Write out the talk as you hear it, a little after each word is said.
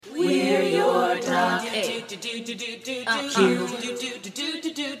Hey.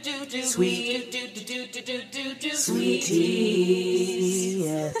 Sweetie.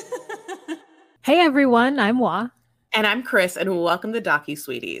 Hey everyone, I'm Wa. And I'm Chris, and welcome to Docu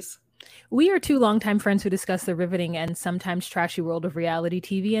Sweeties. We are two longtime friends who discuss the riveting and sometimes trashy world of reality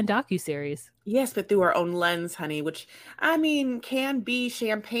TV and docuseries. Yes, but through our own lens, honey, which, I mean, can be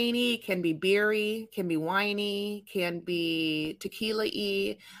champagne-y, can be beery, can be winey, can be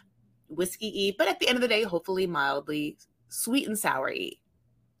tequila-y, whiskey-y, but at the end of the day, hopefully mildly sweet and sour-y.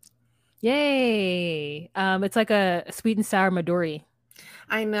 Yay! It's like a sweet and sour Midori.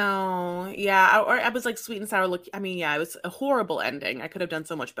 I know. Yeah, I was like sweet and sour look. I mean, yeah, it was a horrible ending. I could have done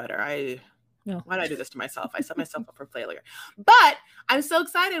so much better. Why did I do this to myself? I set myself up for failure. But I'm so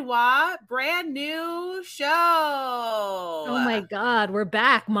excited, Wah. Brand new show. Oh my God, we're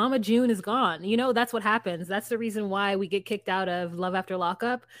back. Mama June is gone. You know, that's what happens. That's the reason why we get kicked out of Love After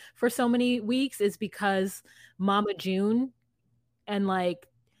Lockup for so many weeks is because Mama June and like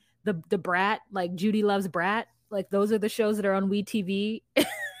the Brat, like Judy Loves Brat, like those are the shows that are on WeTV.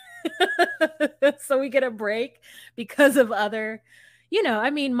 So we get a break because of other, you know, I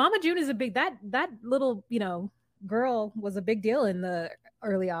mean, Mama June is a big, that little, you know, girl was a big deal in the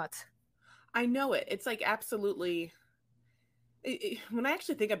early aughts. I know it. It's like absolutely. When I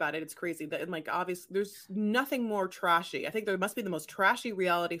actually think about it, it's crazy that, like, obviously, there's nothing more trashy. I think there must be the most trashy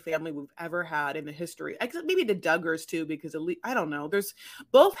reality family we've ever had in the history. Maybe the Duggars too, because at least, I don't know. There's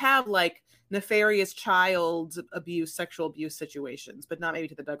both have like nefarious child abuse, sexual abuse situations, but not maybe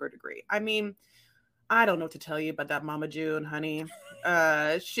to the Duggar degree. I mean, I don't know what to tell you about that Mama June, honey.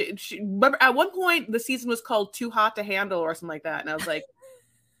 She remember at one point the season was called Too Hot to Handle or something like that, and I was like.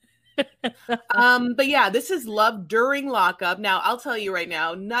 But yeah, this is Love During Lockup. Now, I'll tell you right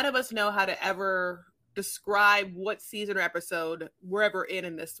now, none of us know how to ever describe what season or episode we're ever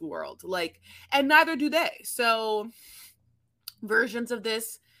in this world. Like, and neither do they. So, versions of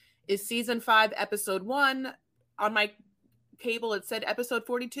this is season 5, episode 1. On my cable, it said episode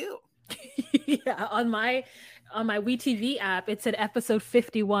 42. Yeah, on my WeTV app, it said episode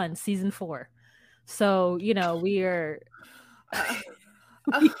 51, season 4. So, you know, we are.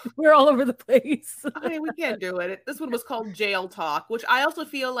 We're all over the place. I mean, we can't do it. This one was called Jail Talk, which I also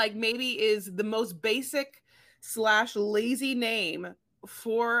feel like maybe is the most basic / lazy name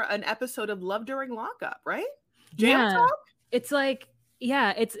for an episode of Love During Lockup, right? Jail Talk? It's like,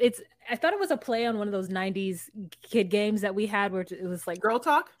 yeah, it's I thought it was a play on one of those 90s kid games that we had where it was like Girl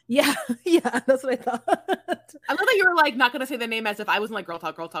Talk? Yeah, that's what I thought. I love that you were like not gonna say the name as if I wasn't like Girl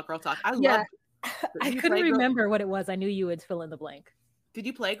Talk. I love I couldn't remember what it was. I knew you would fill in the blank. Did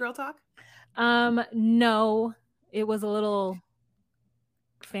you play Girl Talk? No. It was a little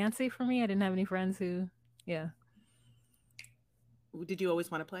fancy for me. I didn't have any friends who, yeah. Did you always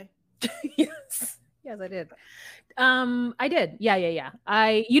want to play? Yes, I did. I did. Yeah.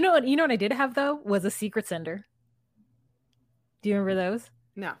 You know what I did have though was a secret sender. Do you remember those?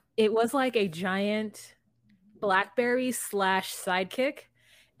 No. It was like a giant BlackBerry / sidekick,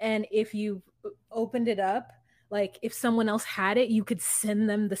 and if you opened it up, like if someone else had it, you could send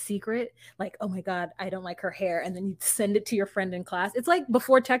them the secret. Like, oh my God, I don't like her hair. And then you'd send it to your friend in class. It's like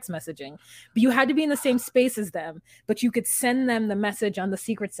before text messaging, but you had to be in the same space as them, but you could send them the message on the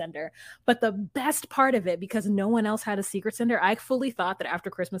secret sender. But the best part of it, because no one else had a secret sender, I fully thought that after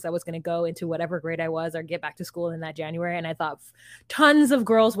Christmas, I was going to go into whatever grade I was or get back to school in that January. And I thought tons of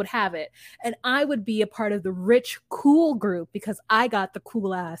girls would have it. And I would be a part of the rich, cool group because I got the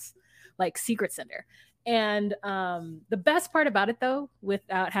cool ass like secret sender. And the best part about it, though,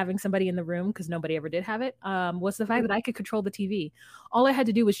 without having somebody in the room, because nobody ever did have it, was the fact that I could control the TV. All I had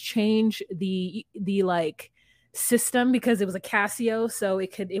to do was change the like system because it was a Casio, so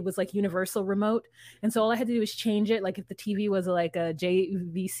it was like universal remote. And so all I had to do was change it. Like if the TV was like a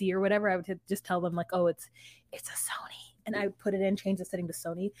JVC or whatever, I would just tell them like, oh, it's a Sony, and I would put it in, change the setting to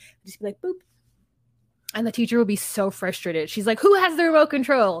Sony, just be like, boop. And the teacher would be so frustrated. She's like, who has the remote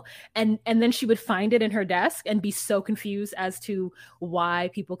control? And then she would find it in her desk and be so confused as to why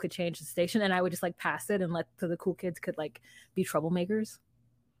people could change the station. And I would just like pass it and let the cool kids could like be troublemakers.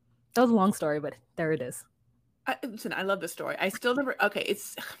 That was a long story, but there it is. Listen, I love this story. I still never, okay,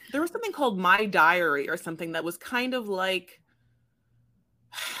 there was something called My Diary or something that was kind of like,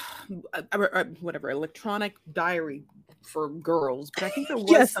 whatever, electronic diary for girls, but I think there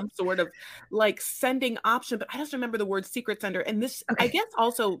was some sort of like sending option, but I just remember the word secret sender. And this, I guess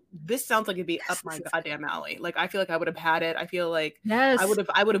also, this sounds like it'd be up my goddamn alley. Like, I feel like I would have had it. I feel like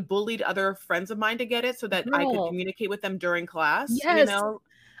I would have bullied other friends of mine to get it so that I could communicate with them during class. Yes. You know?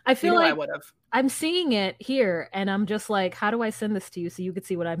 I feel like I would have. I'm seeing it here and I'm just like, how do I send this to you so you could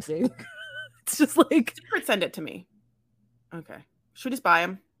see what I'm seeing? It's just like, Secret, send it to me. Okay. Should we just buy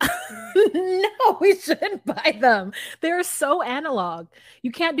them? no, we shouldn't buy them. They're so analog.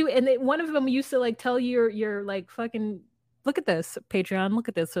 You can't do it. And one of them used to like tell your like fucking, look at this Patreon. Look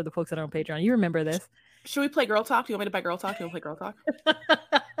at this. So the folks that are on Patreon, you remember this. Should we play Girl Talk? Do you want me to buy Girl Talk? Do you want to play Girl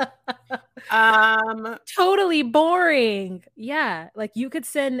Talk? Totally boring. Yeah. Like you could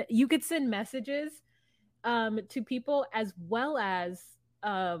send messages to people as well as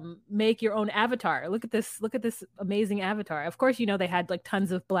make your own avatar. Look at this amazing avatar. Of course, they had like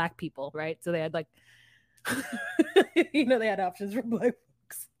tons of black people, right? So they had like they had options for black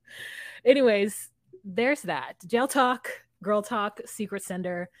folks. Anyways, there's that. Jail Talk, Girl Talk, Secret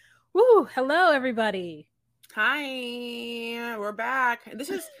Sender. Woo, hello everybody. Hi, we're back. This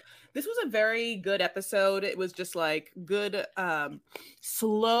was a very good episode. It was just like good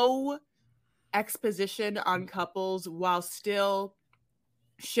slow exposition on couples while still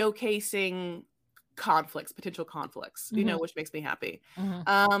showcasing potential conflicts, which makes me happy.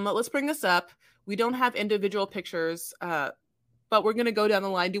 Let's bring this up. We don't have individual pictures, but we're gonna go down the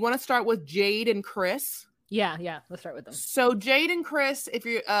line. Do you want to start with Jade and Chris? Yeah, let's start with them. So Jade and Chris, if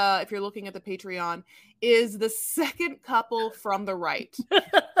you're looking at the Patreon, is the second couple from the right.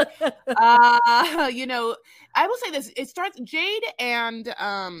 I will say this. It starts Jade and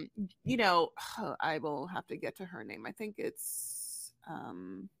I will have to get to her name. I think it's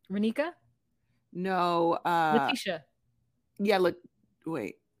Renika? No, Letitia. Yeah,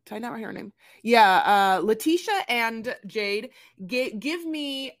 wait. Did I not write her name? Yeah, Letitia and Jade give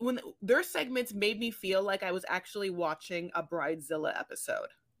me, when their segments made me feel like I was actually watching a Bridezilla episode,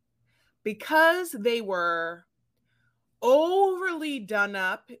 because they were overly done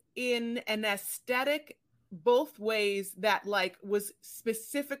up in an aesthetic both ways that like was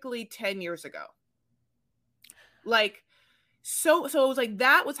specifically 10 years ago. Like, so it was like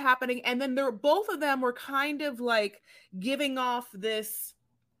that was happening, and then both of them were kind of like giving off this.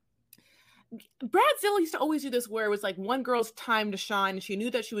 Bridezilla used to always do this where it was like one girl's time to shine and she knew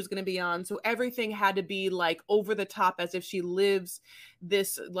that she was going to be on, so everything had to be like over the top as if she lives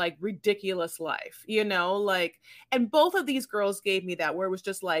this like ridiculous life, like, and both of these girls gave me that, where it was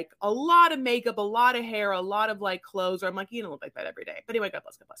just like a lot of makeup, a lot of hair, a lot of like clothes, or I'm like, you don't look like that every day. But anyway, God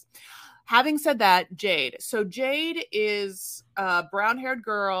bless. Having said that, Jade. So Jade is a brown-haired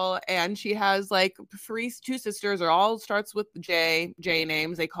girl, and she has like two sisters, or all starts with J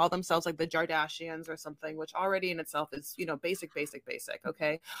names. They call themselves like the Jardashians or something, which already in itself is, basic.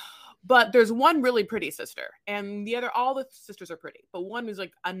 Okay. But there's one really pretty sister, and all the sisters are pretty, but one is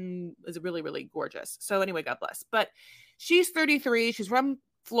like is really, really gorgeous. So anyway, God bless. But she's 33. She's from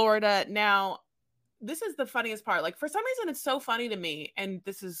Florida. Now, this is the funniest part. Like, for some reason, it's so funny to me, and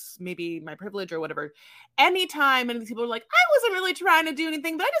this is maybe my privilege or whatever. Anytime and people are like, I wasn't really trying to do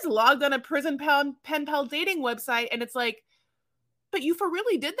anything, but I just logged on a pen pal dating website, and it's like, but you for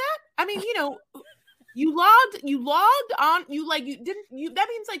really did that? I mean, you logged on, that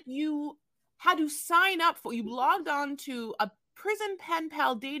means like you had to sign up you logged on to a prison pen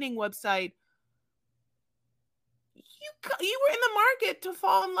pal dating website. You were in the market to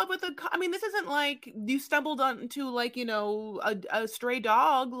fall in love with this isn't like you stumbled onto like, a stray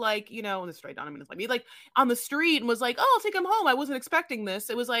dog, like, the stray dog, it's like me, like on the street and was like, oh, I'll take him home. I wasn't expecting this.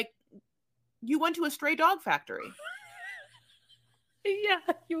 It was like, you went to a stray dog factory. Yeah.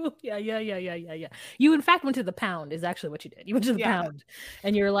 You in fact went to the pound is actually what you did. You went to the pound,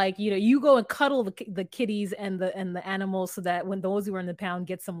 and you're like, you go and cuddle the kitties and the animals so that when those who are in the pound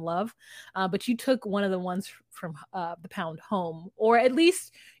get some love. But you took one of the ones from the pound home, or at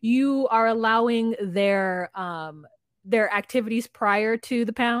least you are allowing their activities prior to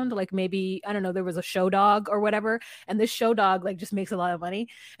the pound. Like maybe, I don't know, there was a show dog or whatever, and this show dog like just makes a lot of money,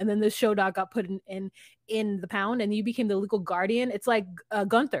 and then this show dog got put in the pound, and you became the legal guardian. It's like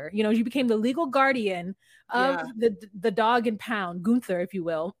Gunther, you became the legal guardian of the dog in pound, Gunther, if you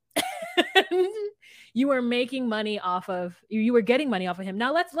will. You were making money off of, you were getting money off of him.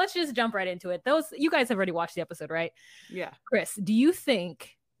 Now let's just jump right into it. You guys have already watched the episode, right? Yeah. Chris, do you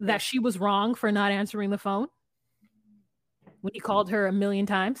think that she was wrong for not answering the phone when he called her a million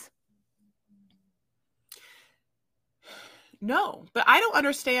times? No, but I don't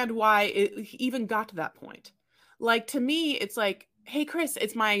understand why it even got to that point. Like, to me, it's like, hey, Chris,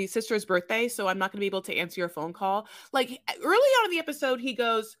 it's my sister's birthday, so I'm not going to be able to answer your phone call. Like, early on in the episode,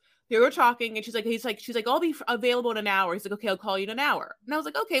 they were talking, and she's like, I'll be available in an hour. He's like, okay, I'll call you in an hour. And I was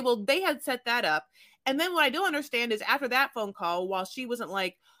like, okay, well, they had set that up. And then what I don't understand is after that phone call, while she wasn't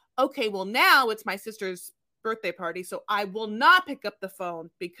like, okay, well, now it's my sister's birthday party, so I will not pick up the phone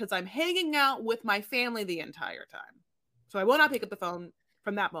because I'm hanging out with my family the entire time. So I will not pick up the phone.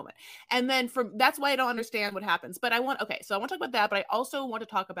 from that moment. And then that's why I don't understand what happens. But so I want to talk about that, but I also want to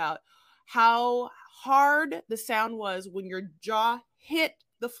talk about how hard the sound was when your jaw hit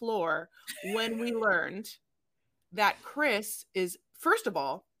the floor when we learned that Chris is, first of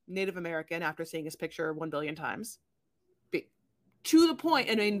all, Native American after seeing his picture 1 billion times. To the point,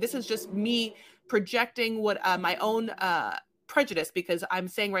 and I mean, this is just me projecting what my own prejudice, because I'm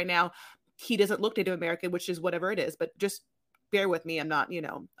saying right now he doesn't look Native American, which is whatever it is, but just bear with me. I'm not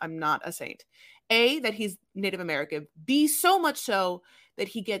a saint. A, that he's Native American. B, so much so that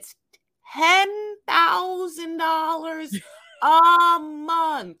he gets $10,000 a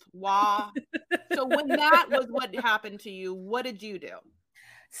month. Wow. So when that was what happened to you, what did you do?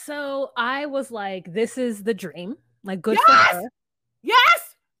 So I was like, this is the dream. Like, good yes! for her.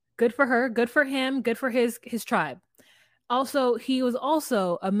 Yes! Good for her. Good for him. Good for his tribe. Also, he was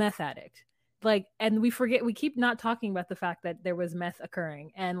also a meth addict. Like, and we keep not talking about the fact that there was meth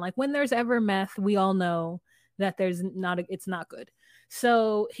occurring. And like, when there's ever meth, we all know that it's not good.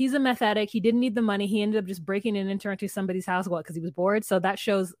 So he's a meth addict. He didn't need the money. He ended up just breaking in and into somebody's house because he was bored. So that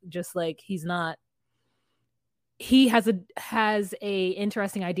shows just like he has a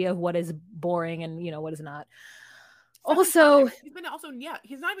interesting idea of what is boring and what is not. Also, he's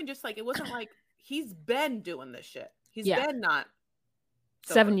not even just like, it wasn't like he's been doing this shit. He's been not.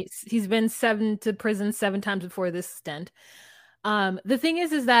 He's been 7 to prison 7 times before this stint. The thing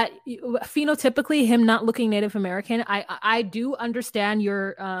is that phenotypically, him not looking Native American, I do understand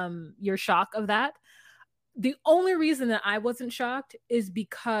your shock of that. The only reason that I wasn't shocked is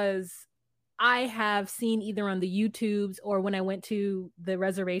because I have seen either on the YouTubes or when I went to the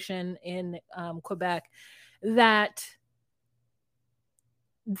reservation in Quebec that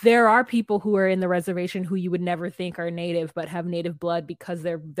there are people who are in the reservation who you would never think are Native, but have Native blood because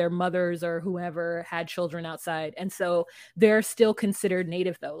their mothers or whoever had children outside. And so they're still considered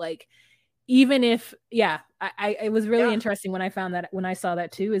Native though. Like, even if, it was really interesting when I saw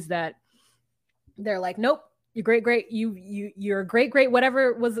that too, is that they're like, nope, your your great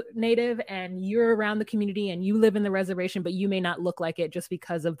whatever was Native, and you're around the community and you live in the reservation, but you may not look like it just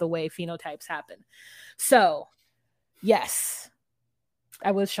because of the way phenotypes happen. So yes,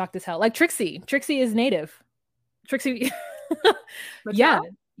 I was shocked as hell. Like Trixie is Native. Trixie. Yeah.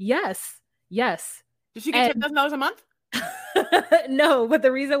 Yes. Did she get $10,000 a month? No, but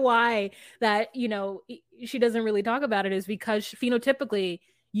the reason why that she doesn't really talk about it is because phenotypically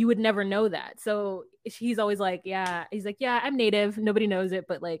you would never know that. So he's always like, he's like, I'm Native. Nobody knows it,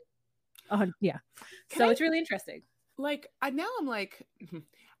 but like, So it's really interesting. Like, now I'm like,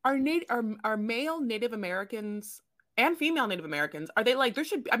 are male Native Americans and female Native Americans, are they like, there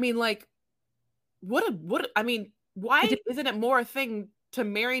should be, I mean, like, why isn't it more a thing to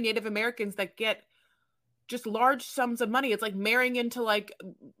marry Native Americans that get just large sums of money? It's like marrying into like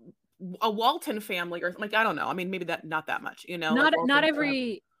a Walton family, or like, I don't know. I mean, maybe not that much, Not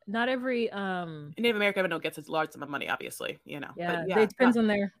every Native American don't get such large sum of money, obviously, Yeah, but it depends on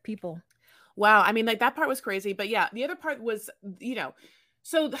their people. Wow. I mean, like, that part was crazy, but the other part was,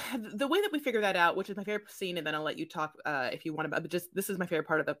 so the way that we figure that out, which is my favorite scene, and then I'll let you talk if you want about, but just, this is my favorite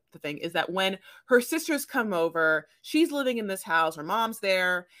part of the thing, is that when her sisters come over, she's living in this house, her mom's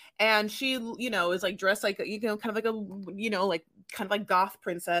there, and she, is like dressed like, kind of like a, like kind of like goth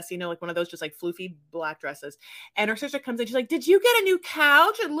princess, like one of those just like floofy black dresses. And her sister comes in, she's like, did you get a new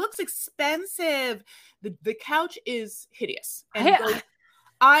couch? It looks expensive. The couch is hideous.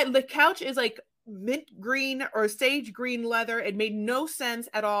 And the couch is like mint green or sage green leather. It made no sense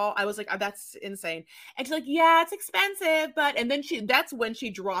at all. I was like, that's insane. And she's like, yeah, it's expensive, but, and then that's when she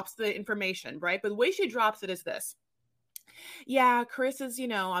drops the information, right? But the way she drops it is this. Yeah, Chris is,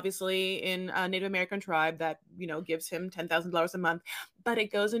 obviously in a Native American tribe that, gives him $10,000 a month, but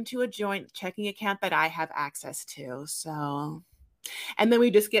it goes into a joint checking account that I have access to. So, and then we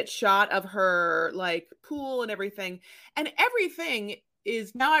just get shot of her like pool and everything. And everything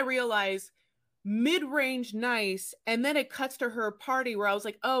is, now I realize, mid-range nice, and then it cuts to her party where I was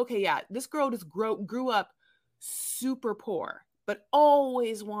like, oh, okay, yeah, this girl just grew up super poor, but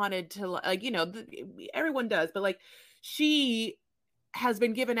always wanted to, like, everyone does, but like, she has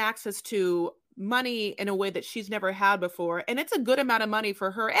been given access to money in a way that she's never had before, and it's a good amount of money for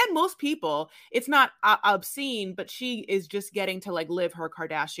her and most people. It's not obscene, but she is just getting to like live her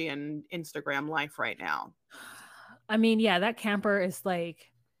Kardashian Instagram life right now. I mean, yeah, that camper is like,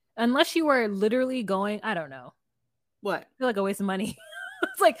 unless you were literally going, I don't know. What? I feel like a waste of money.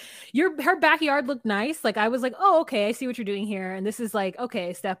 It's like her backyard looked nice. Like, I was like, oh, okay, I see what you're doing here. And this is like,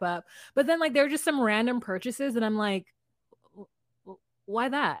 okay, step up. But then like, there were just some random purchases. And I'm like, why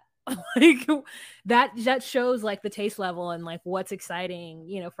that? Like that shows like the taste level and like what's exciting,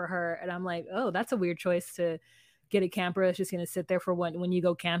 you know, for her. And I'm like, oh, that's a weird choice to get a camper that's just going to sit there for when you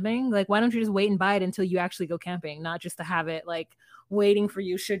go camping. Like, why don't you just wait and buy it until you actually go camping, not just to have it like waiting for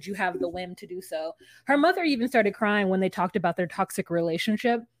you should you have the whim to do so. Her mother even started crying when they talked about their toxic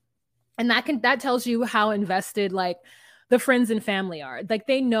relationship, and that tells you how invested like the friends and family are. Like,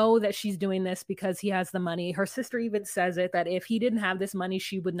 they know that she's doing this because he has the money. Her sister even says it, that if he didn't have this money,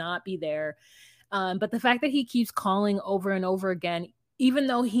 she would not be there. But the fact that he keeps calling over and over again, even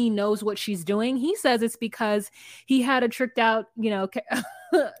though he knows what she's doing, he says it's because he had a tricked out, you know,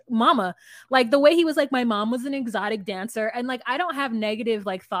 mama. Like the way he was like, my mom was an exotic dancer. And like, I don't have negative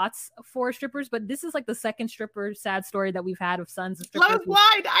like thoughts for strippers, but this is like the second stripper sad story that we've had of sons of strippers. Love is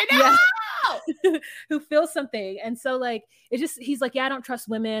blind. I know. Yeah. Who feel something. And so like, it's just, he's like, yeah, I don't trust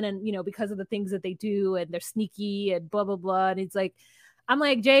women. And, you know, because of the things that they do and they're sneaky and blah, blah, blah. And it's like, I'm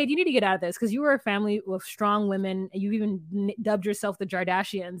like, Jade, you need to get out of this, because you were a family with strong women. You've even dubbed yourself the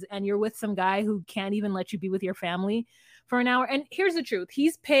Jardashians, and you're with some guy who can't even let you be with your family for an hour. And here's the truth.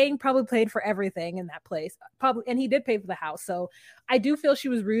 He's probably paid for everything in that place. Probably, and he did pay for the house. So I do feel she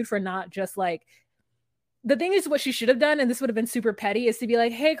was rude for not just like, the thing is what she should have done, and this would have been super petty, is to be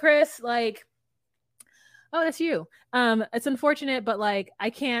like, hey, Chris, like, oh, that's you. It's unfortunate, but like, I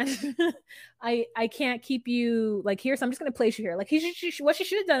can't, I can't keep you like here. So I'm just going to place you here. Like what she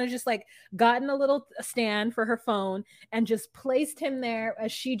should have done is just like gotten a little stand for her phone and just placed him there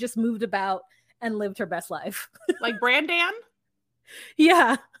as she just moved about and lived her best life. Like Brandan?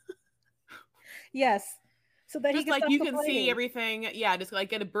 Yeah. Yes. So that just like you can see everything. Yeah. Just like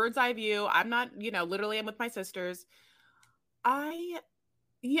get a bird's eye view. I'm not, you know, literally I'm with my sisters.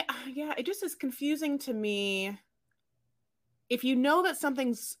 Yeah, it just is confusing to me. If you know that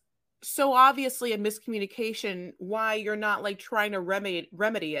something's so obviously a miscommunication, why you're not like trying to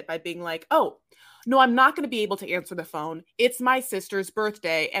remedy it by being like, oh, no, I'm not going to be able to answer the phone. It's my sister's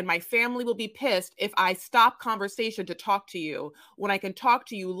birthday and my family will be pissed if I stop conversation to talk to you when I can talk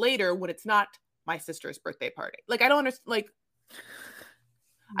to you later when it's not my sister's birthday party. Like, I don't understand. Like,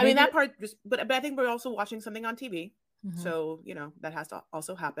 I mean, that part just, but I think we're also watching something on TV. Mm-hmm. So, you know, that has to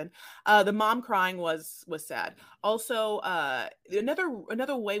also happen. The mom crying was sad. Also,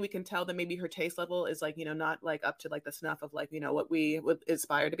 another way we can tell that maybe her taste level is like, you know, not like up to like the snuff of like, you know, what we would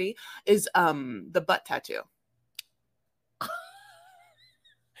aspire to be is the butt tattoo.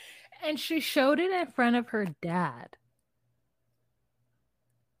 And she showed it in front of her dad.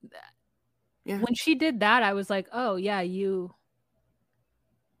 Yeah. When she did that, I was like, oh yeah, you.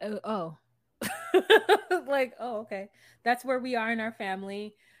 Oh. Like, oh, okay, that's where we are in our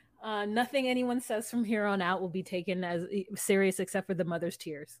family. Nothing anyone says from here on out will be taken as serious except for the mother's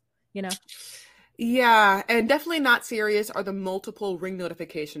tears, you know. Yeah, and definitely not serious are the multiple ring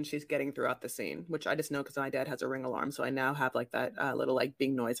notifications she's getting throughout the scene, which I just know because my dad has a ring alarm, so I now have like that little like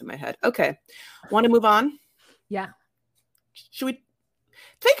bing noise in my head. Okay, want to move on? Yeah. Should we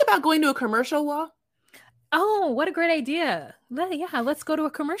think about going to a commercial, Law? Oh, what a great idea. Yeah, let's go to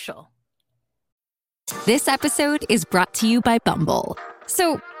a commercial. This episode is brought to you by Bumble.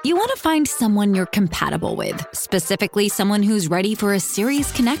 So, you want to find someone you're compatible with, specifically someone who's ready for a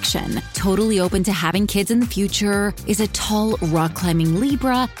serious connection, totally open to having kids in the future, is a tall, rock-climbing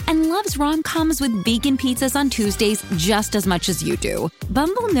Libra, and loves rom-coms with vegan pizzas on Tuesdays just as much as you do.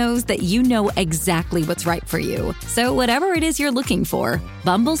 Bumble knows that you know exactly what's right for you. So whatever it is you're looking for,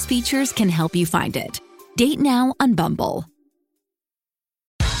 Bumble's features can help you find it. Date now on Bumble.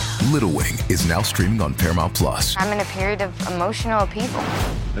 Little Wing is now streaming on Paramount Plus. I'm in a period of emotional upheaval.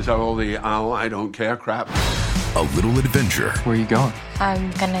 Is that all the I don't care crap? A little adventure. Where are you going?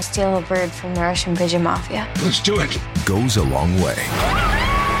 I'm gonna steal a bird from the Russian pigeon mafia. Let's do it. Goes a long way.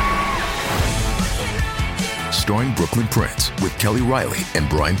 Starring Brooklyn Prince with Kelly Riley and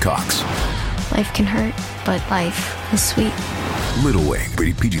Brian Cox. Life can hurt, but life is sweet. Little Wing,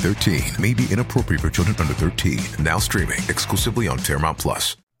 rated PG-13, may be inappropriate for children under 13. Now streaming exclusively on Paramount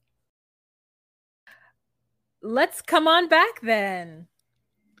Plus. Let's come on back then.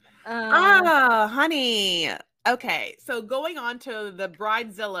 Honey. Okay, so going on to the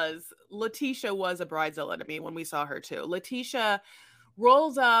Bridezillas, Letitia was a Bridezilla to me when we saw her too. Letitia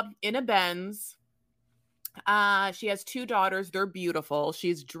rolls up in a Benz. She has 2 daughters. They're beautiful.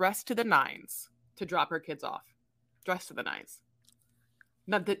 She's dressed to the nines to drop her kids off. Dressed to the nines.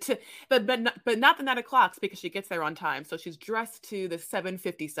 Not but not the 9 o'clocks because she gets there on time. So she's dressed to the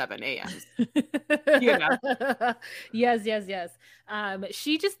 7:57 a.m. You know. Yes.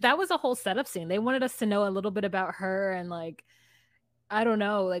 That was a whole setup scene. They wanted us to know a little bit about her and like I don't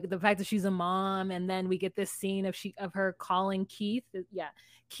know, like the fact that she's a mom, and then we get this scene of her calling Keith. Yeah,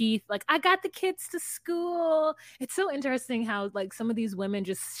 Keith, like, I got the kids to school. It's so interesting how like some of these women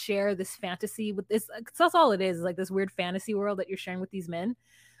just share this fantasy with this. That's all it is like this weird fantasy world that you're sharing with these men.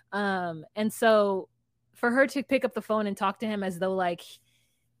 And so for her to pick up the phone and talk to him as though like,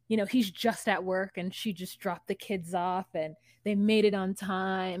 you know, he's just at work and she just dropped the kids off and they made it on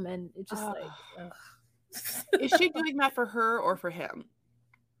time, and it's just like, ugh. Is she doing that for her or for him?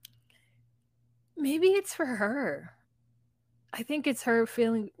 Maybe it's for her. I think it's her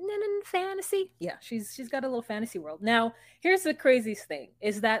feeling fantasy. Yeah, she's got a little fantasy world. Now, here's the craziest thing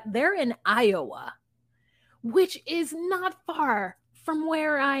is that they're in Iowa, which is not far from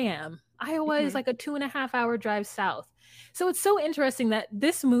where I am. Iowa is like a 2.5-hour drive south. So it's so interesting that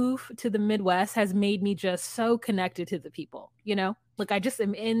this move to the Midwest has made me just so connected to the people, you know? Like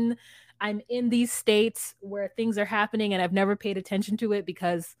I'm in these states where things are happening and I've never paid attention to it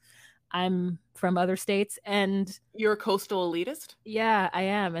because I'm from other states. And you're a coastal elitist? Yeah, I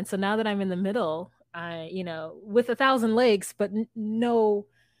am. And so now that I'm in the middle, you know, with 1,000 lakes, but no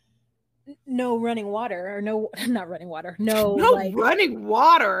running water, or not running water. No like, running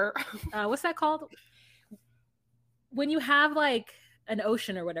water. What's that called? When you have like an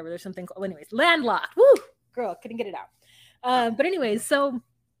ocean or whatever, there's something called, anyways, landlocked. Woo, girl, couldn't get it out. But anyways, so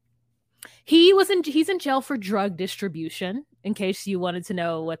he's in jail for drug distribution, in case you wanted to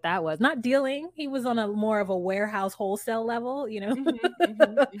know what that was. Not dealing. He was on a more of a warehouse wholesale level, you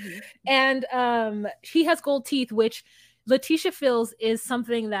know. And he has gold teeth, which Letitia feels is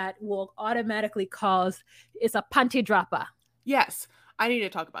something that will automatically cause, it's a panty dropper. Yes, I need to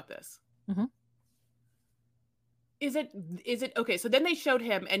talk about this. Is it okay? So then they showed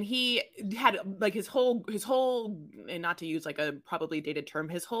him, and he had like his whole, and not to use like a probably dated term,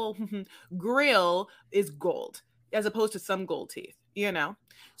 his whole grill is gold, as opposed to some gold teeth, you know?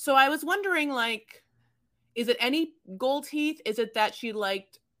 So I was wondering, like, is it any gold teeth? Is it that she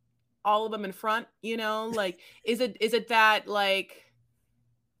liked all of them in front, you know? Like, is it that, like,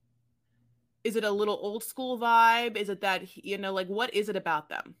 is it a little old school vibe? Is it that, you know, like, what is it about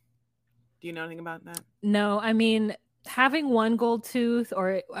them? Do you know anything about that? No, I mean, having one gold tooth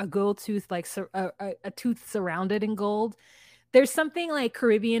or a gold tooth, like a tooth surrounded in gold, there's something like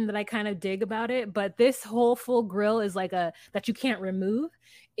Caribbean that I kind of dig about it. But this whole full grill is like that you can't remove,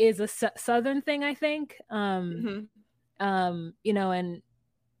 is a Southern thing, I think. You know, and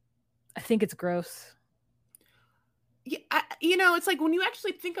I think it's gross. Yeah, you know, it's like when you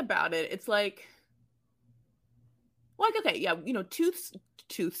actually think about it, it's like okay, yeah, you know, teeth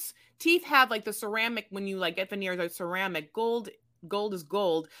have like the ceramic, when you like get veneers are ceramic. Gold is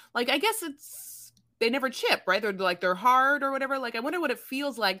gold. Like, I guess they never chip, right? They're hard or whatever. Like, I wonder what it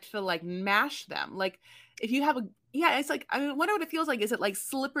feels like to like mash them. Like, if you have it's like, I wonder what it feels like. Is it like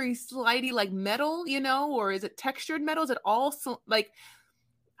slippery, slidey, like metal, you know, or is it textured metal? Is it all like,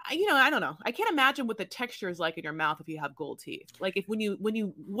 you know, I don't know. I can't imagine what the texture is like in your mouth if you have gold teeth. Like, if when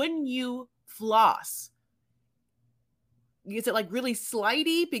you floss, is it like really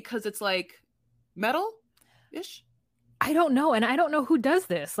slidey because it's like metal-ish? I don't know. And I don't know who does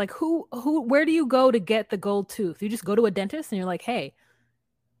this. Like, where do you go to get the gold tooth? You just go to a dentist and you're like, hey,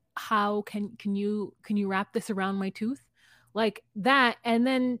 how can you wrap this around my tooth? Like that. And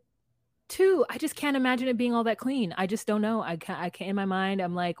then 2, I just can't imagine it being all that clean. I just don't know. I can't in my mind.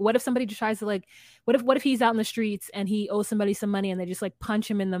 I'm like, what if somebody just tries to like, what if he's out in the streets and he owes somebody some money and they just like punch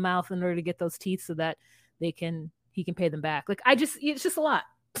him in the mouth in order to get those teeth so that he can pay them back. Like, it's just a lot.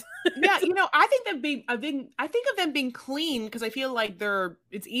 Yeah, you know, I think of them being clean because I feel like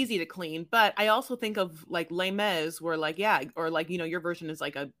it's easy to clean, but I also think of like Les Mis, where like, yeah, or like, you know, your version is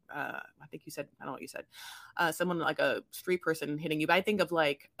like I think you said, I don't know what you said, someone like a street person hitting you, but I think of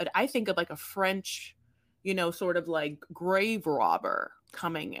like a French, you know, sort of like grave robber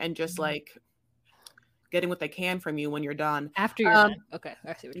coming and just like getting what they can from you when you're done. After you're done. Okay,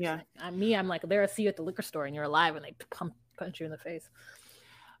 I see what you're saying. I'm like, there I see you at the liquor store and you're alive and they punch you in the face.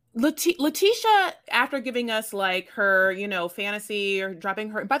 Letitia, after giving us like her, you know, fantasy, or dropping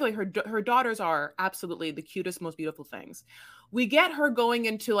her, by the way, her daughters are absolutely the cutest, most beautiful things. We get her going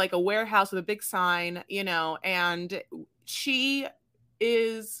into like a warehouse with a big sign, you know, and she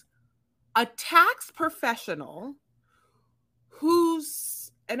is a tax professional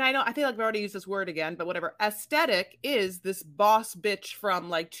who's, and I feel like I've already used this word again, but whatever, aesthetic is this boss bitch from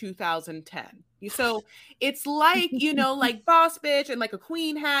like 2010. So it's like, you know, like boss bitch and like a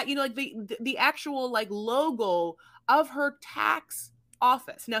queen hat, you know, like the actual like logo of her tax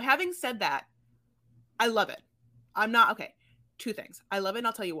office. Now, having said that, I love it. I'm not, okay. two things. I love it, and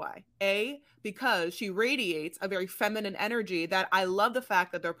I'll tell you why. A, because she radiates a very feminine energy that I love the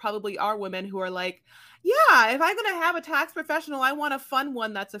fact that there probably are women who are like, yeah, if I'm going to have a tax professional, I want a fun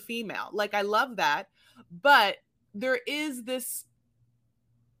one that's a female. Like, I love that. But there is like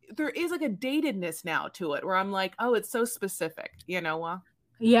a datedness now to it where I'm like, oh, it's so specific, you know?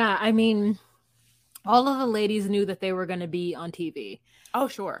 Yeah, I mean, all of the ladies knew that they were going to be on TV. Oh,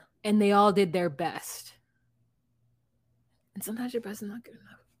 sure. And they all did their best. And sometimes your best is not good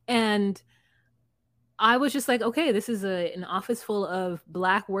enough. And I was just like, okay, this is an office full of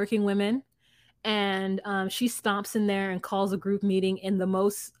Black working women. And she stomps in there and calls a group meeting in the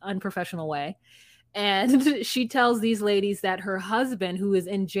most unprofessional way. And she tells these ladies that her husband, who is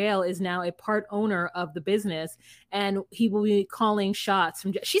in jail, is now a part owner of the business, and he will be calling shots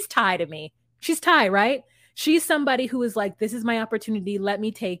from. She's Thai to me. She's Thai, right? She's somebody who is like, this is my opportunity. Let me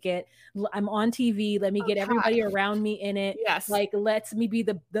take it. I'm on TV. Let me get everybody around me in it. Yes. Like, let me be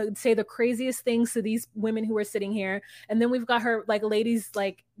say the craziest things to these women who are sitting here. And then we've got her, like, ladies,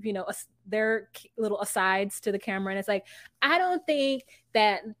 like, you know, their little asides to the camera. And it's like, I don't think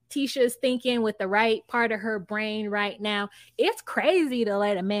that Tisha's thinking with the right part of her brain right now. It's crazy to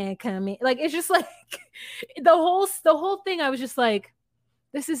let a man come in. Like, it's just like the whole thing. I was just like,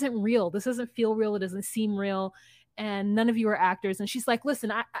 this isn't real. This doesn't feel real. It doesn't seem real. And none of you are actors. And she's like, listen,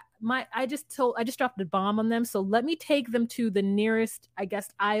 I just dropped a bomb on them. So let me take them to the nearest, I guess,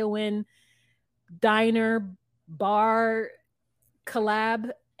 Iowan diner bar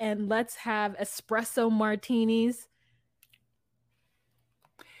collab, and let's have espresso martinis.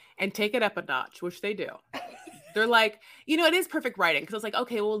 And take it up a notch, which they do. They're like, you know, it is perfect writing. Because it's like,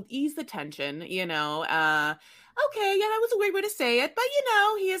 okay, well, ease the tension, you know, okay, yeah, that was a weird way to say it, but, you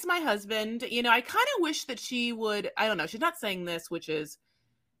know, he is my husband. You know, I kind of wish that she would, I don't know, she's not saying this, which is,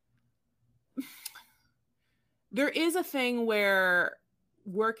 there is a thing where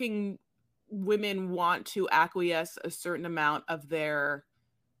working women want to acquiesce a certain amount of their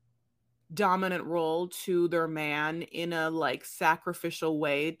dominant role to their man in a, like, sacrificial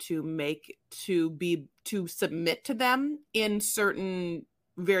way to submit to them in certain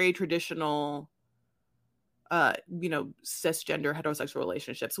very traditional you know, cisgender heterosexual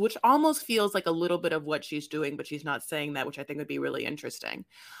relationships, which almost feels like a little bit of what she's doing, but she's not saying that, which I think would be really interesting.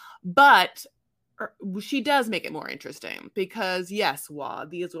 But she does make it more interesting because, yes,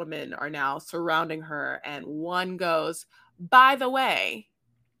 these women are now surrounding her, and one goes, by the way,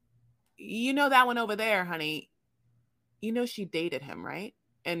 you know that one over there, honey, you know she dated him, right?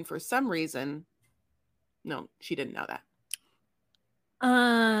 And for some reason, no, she didn't know that.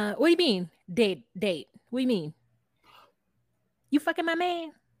 What do you mean? Date. What do you mean? You fucking my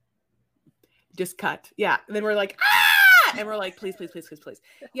man? Just cut. Yeah. And then we're like, and we're like, please.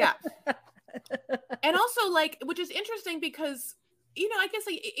 Yeah. And also, like, which is interesting because, you know, I guess,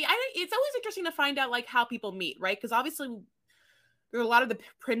 like, it's always interesting to find out, like, how people meet, right? Because obviously there are a lot of the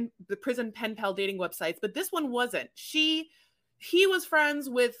prison pen pal dating websites, but this one wasn't. He was friends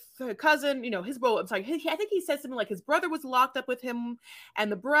with her cousin, you know, I think he said something like his brother was locked up with him,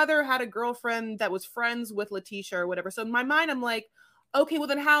 and the brother had a girlfriend that was friends with Letitia or whatever. So in my mind, I'm like, okay, well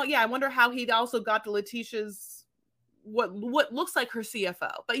then I wonder how he also got to Letitia's, what looks like her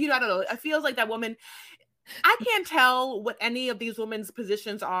CFO. But, you know, I don't know. It feels like that woman, I can't tell what any of these women's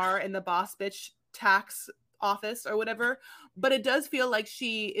positions are in the boss bitch tax office or whatever, but it does feel like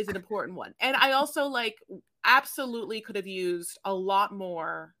she is an important one. And I also, like, absolutely could have used a lot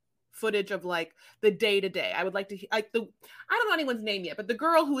more footage of, like, the day-to-day. I would like to, like, I don't know anyone's name yet, but the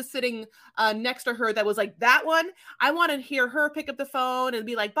girl who was sitting next to her that was like that one, I want to hear her pick up the phone and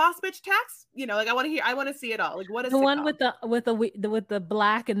be like, boss bitch tax, you know, like, I want to see it all. Like, what is the one with the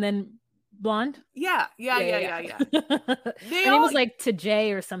black and then blonde? Yeah. Her name was like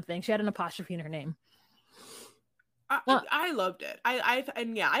Tajay or something. She had an apostrophe in her name. I loved it.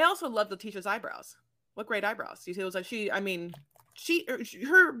 I also loved Letitia's eyebrows. What great eyebrows. You see, it was like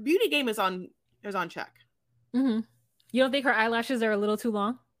her beauty game is on check. Mm-hmm. You don't think her eyelashes are a little too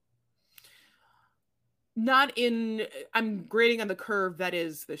long? I'm grading on the curve that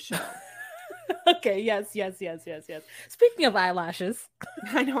is the show. Okay, yes. Speaking of eyelashes.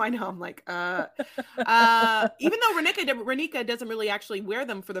 I know. I'm like, even though Renika doesn't really actually wear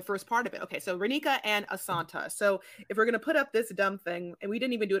them for the first part of it. Okay, so Renika and Asanta. So if we're going to put up this dumb thing, and we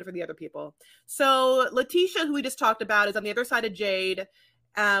didn't even do it for the other people. So Letitia, who we just talked about, is on the other side of Jade,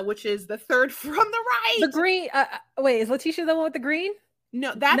 which is the third from the right. The green, wait, is Letitia the one with the green?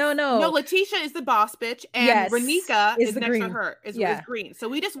 No, no. Letitia is the boss bitch, and Renika is next to her. Is green. So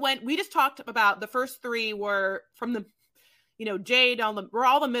we just talked about the first three were from the, you know, Jade. We're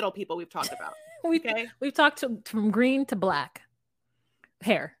all the middle people we've talked about. We've talked from green to black.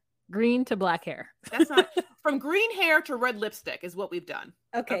 hair. Green to black hair. That's not from green hair to red lipstick is what we've done.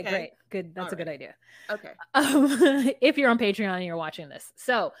 Okay, great. Good. That's a good idea. Okay. If you're on Patreon and you're watching this.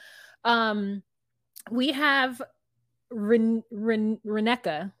 So we have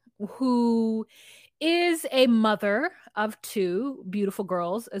Reneka, who is a mother of 2 beautiful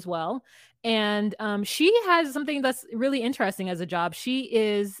girls as well. And she has something that's really interesting as a job. She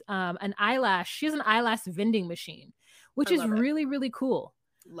is she has an eyelash vending machine, which is really, really cool.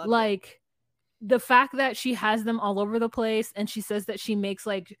 Like the fact that she has them all over the place, and she says that she makes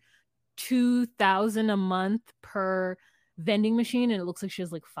like $2,000 a month per vending machine, and it looks like she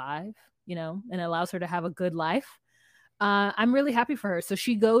has like 5, you know, and it allows her to have a good life. I'm really happy for her. So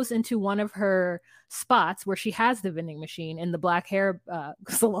she goes into one of her spots where she has the vending machine in the black hair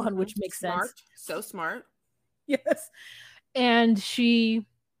salon, which makes sense. So smart. Yes. And she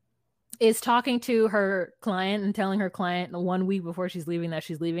is talking to her client and telling her client 1 week before she's leaving that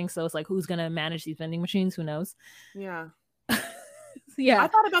she's leaving. So it's like, who's going to manage these vending machines? Who knows? Yeah. Yeah. I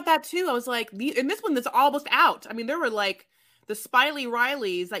thought about that too. I was like, and this one that's almost out. I mean, there were like the Spiley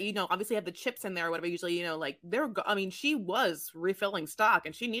Rileys that, you know, obviously have the chips in there or whatever. Usually, you know, like I mean, she was refilling stock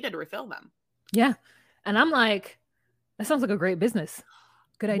and she needed to refill them. Yeah. And I'm like, that sounds like a great business.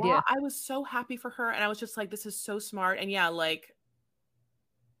 Good idea. I was so happy for her. And I was just like, this is so smart. And yeah, like,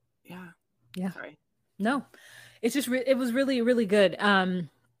 yeah. Sorry. No, it's just, it was really, really good.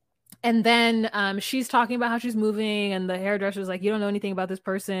 And then she's talking about how she's moving, and the hairdresser's like, you don't know anything about this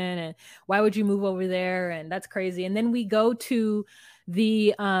person, and why would you move over there? And that's crazy. And then we go to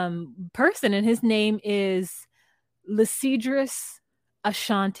the person, and his name is Lysidris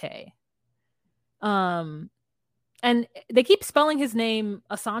Ashante. And they keep spelling his name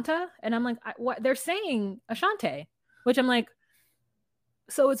Asanta, and I'm like, what? They're saying Ashante, which I'm like,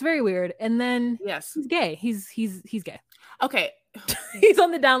 so it's very weird. And then yes, he's gay. He's gay. Okay. He's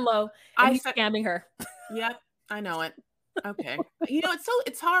on the down low, and he's scamming her. Yep, I know it. Okay. You know,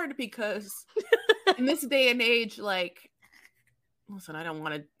 it's hard because in this day and age, like, listen, I don't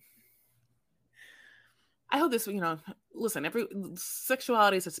want to. I hope this, you know, listen,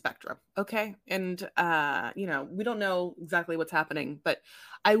 sexuality is a spectrum, okay? And, you know, we don't know exactly what's happening, but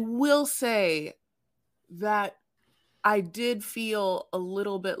I will say that I did feel a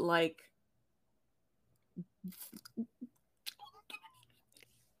little bit like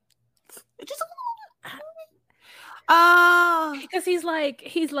just because he's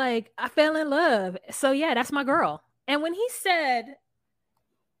like, I fell in love. So yeah, that's my girl. And when he said,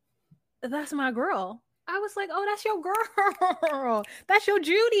 that's my girl, I was like, oh, that's your girl. That's your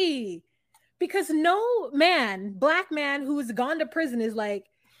Judy. Because no man, black man who's gone to prison is like,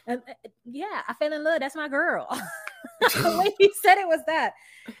 yeah, I fell in love. That's my girl. The way he said it was that.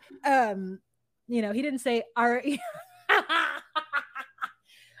 You know, he didn't say,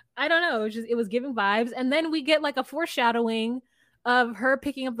 I don't know. It was giving vibes. And then we get like a foreshadowing of her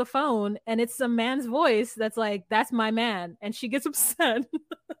picking up the phone, and it's some man's voice that's like, that's my man. And she gets upset.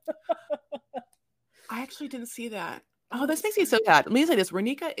 I actually didn't see that. Oh, this makes me so sad. Let me say this.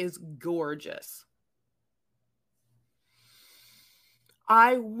 Reneka is gorgeous.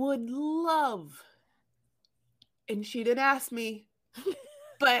 I would love, and she didn't ask me,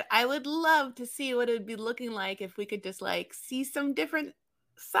 but I would love to see what it would be looking like if we could just like see some different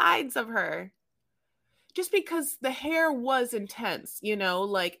sides of her. Just because the hair was intense, you know,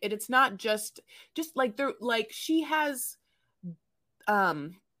 like it's not just like there, like she has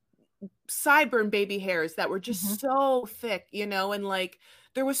sideburn baby hairs that were just so thick, you know, and like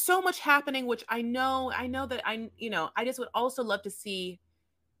there was so much happening, which I know that you know, I just would also love to see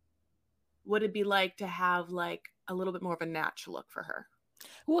what it'd be like to have like a little bit more of a natural look for her.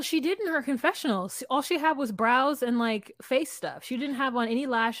 Well, she did in her confessionals. All she had was brows and like face stuff. She didn't have on any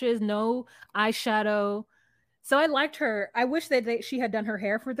lashes, no eyeshadow. So I liked her. I wish that she had done her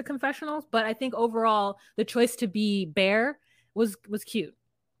hair for the confessionals, but I think overall the choice to be bare was cute.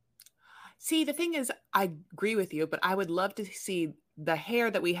 See, the thing is, I agree with you, but I would love to see the hair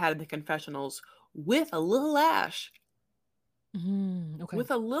that we had in the confessionals with a little lash. Okay. With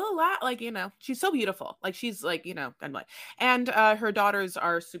a little like, you know, she's so beautiful. Like she's like, you know, and her daughters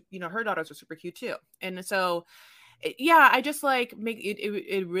are, you know, her daughters are super cute too. And so, yeah, I just like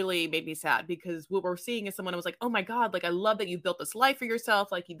it really made me sad because what we're seeing is someone who was like, oh my God, like I love that you built this life for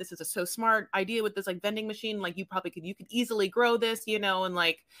yourself. Like this is a so smart idea with this like vending machine. Like you could easily grow this, you know, and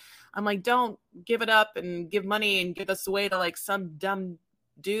like, I'm like, don't give it up and give money and give this away to like some dumb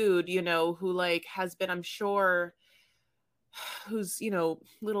dude, you know, who like has been, I'm sure, who's, you know,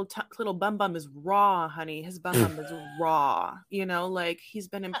 little bum is raw, honey. His bum is raw, you know, like he's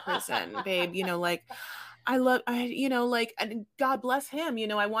been in prison, babe, you know, like like, and God bless him,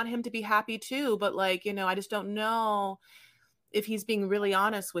 I want him to be happy too, but like, I just don't know if he's being really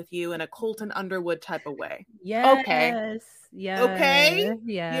honest with you in a Colton Underwood type of way. Okay. Okay.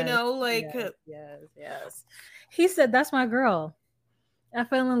 Yes. He said, that's my girl. I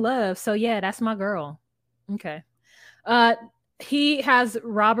fell in love. So yeah, that's my girl. Okay. He has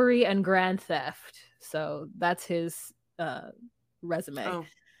robbery and grand theft. So that's his resume. Oh.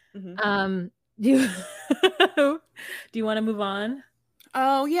 Mm-hmm. Do you do you want to move on?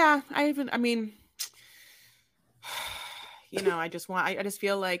 Oh yeah. I just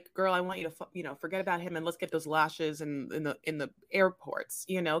feel like, girl, I want you to, forget about him and let's get those lashes in the airports,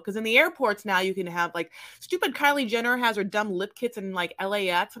 because in the airports now you can have like stupid Kylie Jenner has her dumb lip kits in like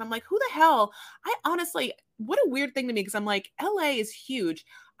LAX. And I'm like, who the hell? I honestly, what a weird thing to me. Cause I'm like, LA is huge.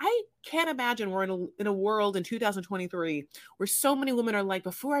 I can't imagine we're in a world in 2023 where so many women are like,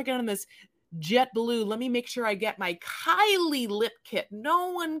 before I get on this JetBlue, let me make sure I get my Kylie lip kit.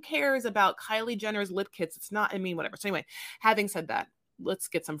 No one cares about Kylie Jenner's lip kits. It's not, whatever. So anyway, having said that, let's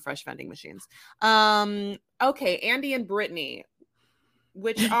get some fresh vending machines. Okay, Andy and Brittany,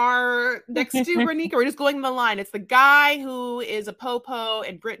 which are next to Renika. We're just going in the line. It's the guy who is a popo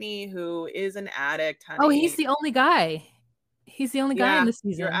and Brittany who is an addict, honey. Oh, he's the only guy. He's the only guy in the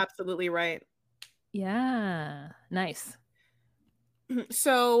season. You're absolutely right. Yeah, nice.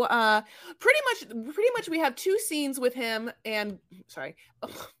 So pretty much we have two scenes with him and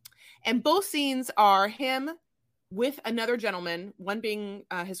both scenes are him with another gentleman, one being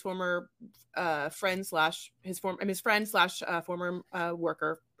his former friend slash former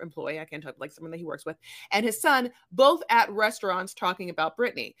worker employee, I can't talk, like someone that he works with, and his son, both at restaurants talking about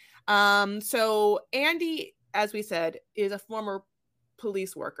Brittany. So Andy, as we said, is a former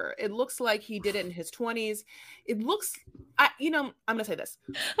police worker. It looks like he did it in his 20s. It looks, I'm going to say this.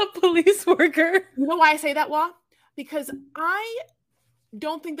 A police worker. You know why I say that, Wah? Because I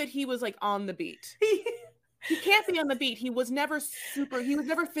don't think that he was like on the beat. He can't be on the beat. He was never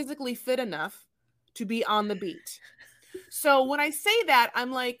physically fit enough to be on the beat. So when I say that,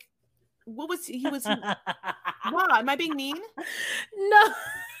 I'm like, what was he? Wow, am I being mean? No.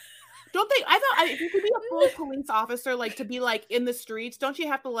 Don't they? I thought if you could be a full police officer, like to be like in the streets, don't you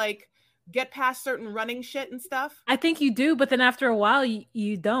have to like get past certain running shit and stuff? I think you do, but then after a while,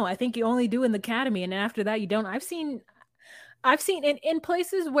 you don't. I think you only do in the academy, and then after that, you don't. I've seen in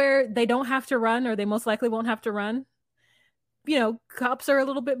places where they don't have to run, or they most likely won't have to run. Cops are a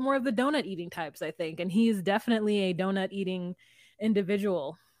little bit more of the donut eating types, I think, and he is definitely a donut eating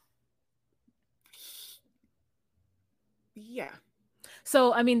individual. Yeah.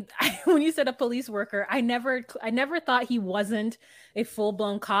 So, when you said a police worker, I never thought he wasn't a full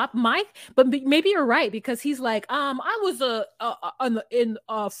blown cop. But maybe you're right, because he's like, I was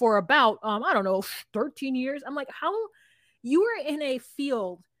for about I don't know 13 years. I'm like, how you were in a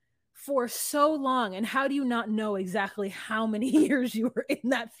field for so long, and how do you not know exactly how many years you were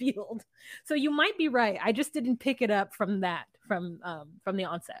in that field? So you might be right. I just didn't pick it up from the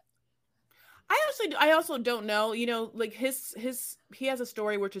onset. I also don't know, like he has a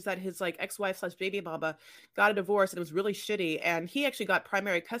story, which is that his like ex-wife / baby mama got a divorce and it was really shitty. And he actually got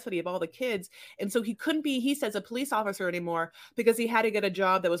primary custody of all the kids. And so he couldn't be, he says, a police officer anymore because he had to get a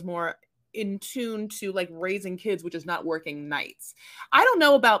job that was more in tune to like raising kids, which is not working nights. I don't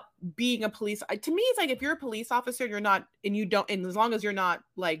know about being a police. To me, it's like, if you're a police officer and and as long as you're not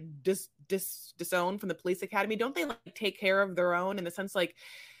like disowned from the police academy, don't they like take care of their own in the sense like,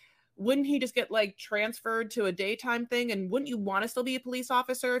 wouldn't he just get like transferred to a daytime thing? And wouldn't you want to still be a police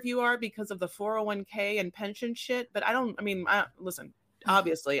officer if you are, because of the 401k and pension shit? But listen,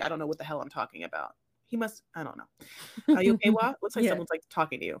 obviously I don't know what the hell I'm talking about. I don't know. Are you okay, Wa? Looks like someone's like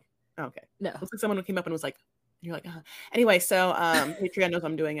talking to you. Okay. No. Looks like someone came up and was like, you're like, Anyway, so Patreon knows what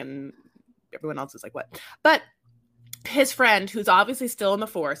I'm doing and everyone else is like, what? But his friend, who's obviously still in the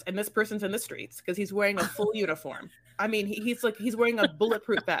force, and this person's in the streets because he's wearing a full uniform. He's wearing a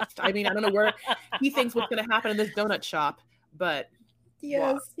bulletproof vest. I don't know where he thinks what's going to happen in this donut shop, but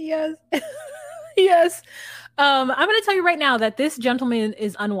yes. Yes. I'm going to tell you right now that this gentleman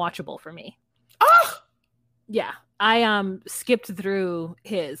is unwatchable for me. Oh, yeah. I skipped through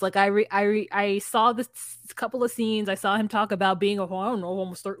his, like I saw this couple of scenes. I saw him talk about being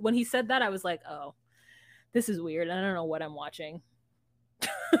almost 30. When he said that, I was like, oh, this is weird. I don't know what I'm watching.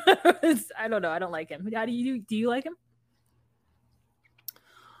 I don't know. I don't like him. Do you like him?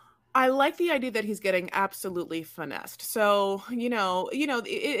 I like the idea that he's getting absolutely finessed. So,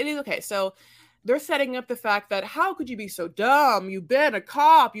 it is okay. So they're setting up the fact that how could you be so dumb? You've been a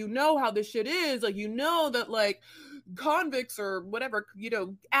cop. You know how this shit is. Like, that like convicts or whatever,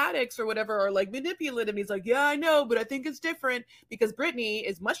 addicts or whatever are like manipulative. He's like, yeah, I know, but I think it's different because Brittany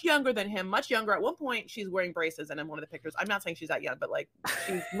is much younger than him, much younger. At one point, she's wearing braces, and in one of the pictures, I'm not saying she's that young, but like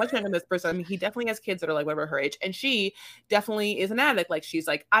she's much younger than this person. I mean, he definitely has kids that are like whatever her age, and she definitely is an addict. Like she's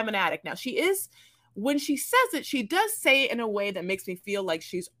like, I'm an addict now. She is. When she says it, she does say it in a way that makes me feel like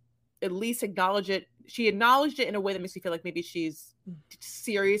she's at least acknowledged it. She acknowledged it in a way that makes me feel like maybe she's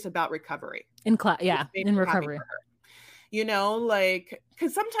serious about recovery. In recovery. Like,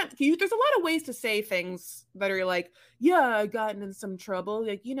 because sometimes there's a lot of ways to say things that are like, yeah, I gotten in some trouble.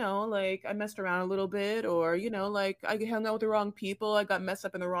 Like, like I messed around a little bit, or, like I hung out with the wrong people. I got messed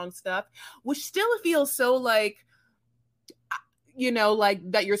up in the wrong stuff, which still feels so like,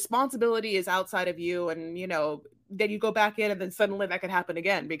 like that your responsibility is outside of you, and then you go back in, and then suddenly that could happen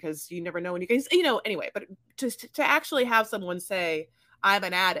again because you never know when you can, anyway. But just to actually have someone say I'm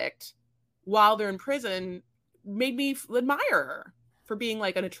an addict while they're in prison made me admire her for being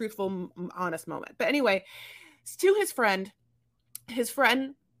like in a truthful, honest moment. But anyway, to his friend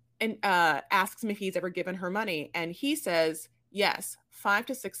and asks him if he's ever given her money, and he says yes, $5,000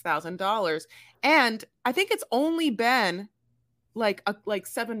 to $6,000, and I think it's only been like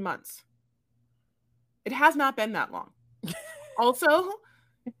 7 months. It has not been that long. Also,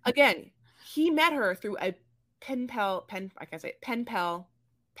 again, he met her through a pen pal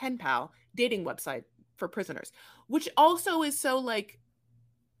dating website for prisoners, which also is so like,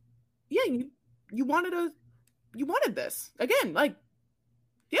 yeah, you wanted this again, like,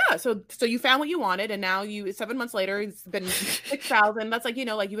 yeah, so you found what you wanted, and now 7 months later, it's been 6,000. That's like,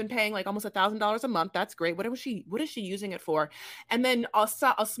 like you've been paying like almost $1,000 a month. That's great. What is she using it for? And then a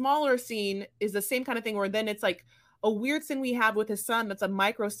smaller scene is the same kind of thing, where then it's like a weird scene we have with his son. That's a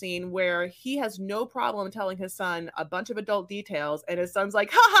micro scene where he has no problem telling his son a bunch of adult details, and his son's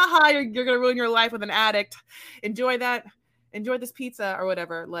like, ha ha ha, you're gonna ruin your life with an addict. Enjoy this pizza or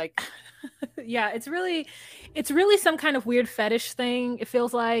whatever. Like, yeah, it's really some kind of weird fetish thing. It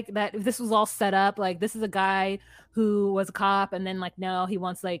feels like that this was all set up. Like, this is a guy who was a cop, and then like, no, he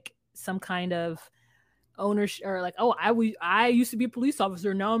wants like some kind of ownership, or like, oh, I used to be a police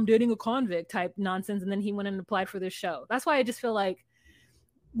officer, now I'm dating a convict type nonsense. And then he went and applied for this show. That's why I just feel like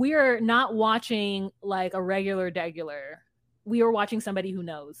we are not watching like a regular. We are watching somebody who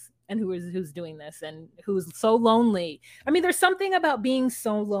knows, and who's doing this, and who's so lonely. I mean, there's something about being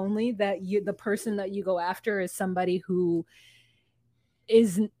so lonely that the person that you go after is somebody who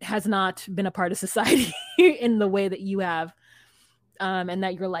has not been a part of society in the way that you have, and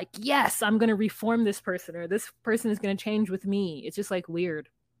that you're like, yes, I'm going to reform this person, or this person is going to change with me. It's just like weird.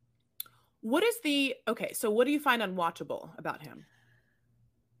 So what do you find unwatchable about him?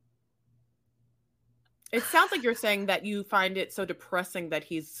 It sounds like you're saying that you find it so depressing that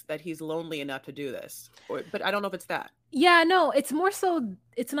he's lonely enough to do this, but I don't know if it's that. Yeah, no, it's more so.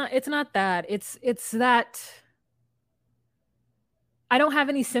 It's not that. It's that I don't have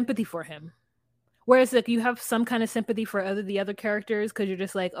any sympathy for him. Whereas like you have some kind of sympathy for the other characters, because you're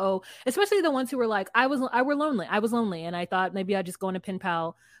just like, oh, especially the ones who were like, I was lonely, and I thought maybe I'd just go on a pen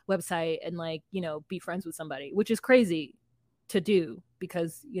pal website and like, be friends with somebody, which is crazy to do,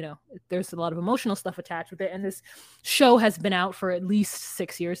 because there's a lot of emotional stuff attached with it, and this show has been out for at least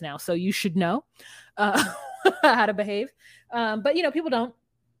 6 years now, so you should know how to behave, but people don't.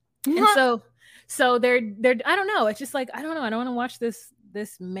 And so they're I don't know, it's just like, I don't know, I don't want to watch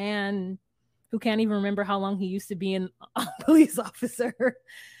this man who can't even remember how long he used to be a police officer.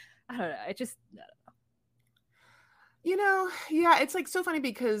 I don't know, I don't know. Yeah, it's like so funny,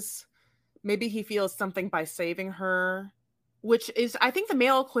 because maybe he feels something by saving her, which is, I think, the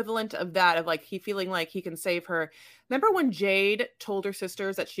male equivalent of that, of like he feeling like he can save her. Remember when Jade told her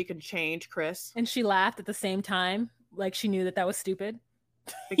sisters that she can change Chris? And she laughed at the same time, like she knew that was stupid.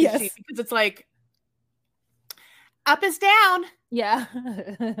 Because it's like, up is down. Yeah.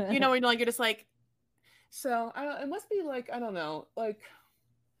 Like you're just like, so it must be like, I don't know, like,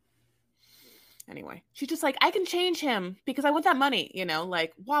 anyway, she's just like, I can change him because I want that money,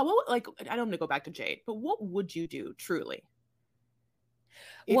 like, wow, like, I don't want to go back to Jade, but what would you do truly?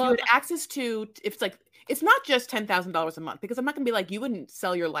 If you had access to, if it's like, it's not just $10,000 a month, because I'm not gonna be like, you wouldn't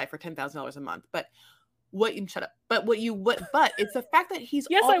sell your life for $10,000 a month, but shut up. But it's the fact that he's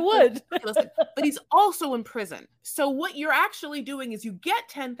yes, I would. Listen, but he's also in prison. So what you're actually doing is you get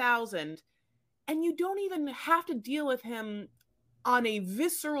 10,000, and you don't even have to deal with him on a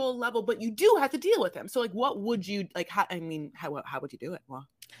visceral level, but you do have to deal with him. So like, what would you like? How would you do it? Well,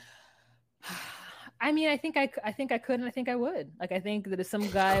 I mean, I think I could, and I think I would. Like, I think that if some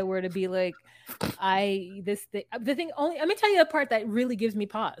guy were to be like, let me tell you the part that really gives me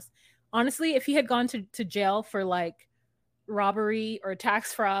pause. honestly, if he had gone to jail for like robbery or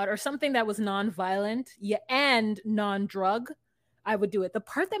tax fraud or something that was non-violent, yeah, and non-drug, I would do it. The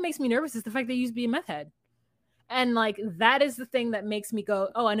part that makes me nervous is the fact that he used to be a meth head. And like that is the thing that makes me go,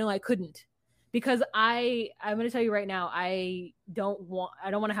 oh, I know I couldn't. Because I'm going to tell you right now, I don't want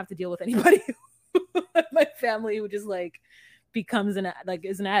to have to deal with anybody in my family who just like becomes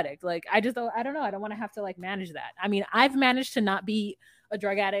is an addict. Like I don't know. I don't want to have to like manage that. I mean, I've managed to not be a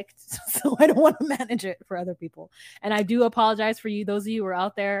drug addict, so I don't want to manage it for other people. And I do apologize for you, those of you who are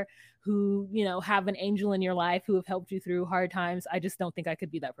out there who, you know, have an angel in your life who have helped you through hard times. I just don't think I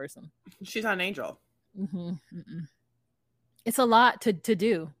could be that person. She's not an angel. It's a lot to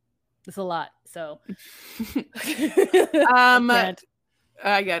do. It's a lot. So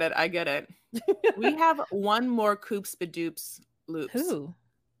I get it. We have one more Coops Badoops loops. Who?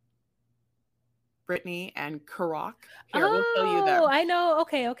 Brittany and Karak. Here, we'll show you them. Oh, I know.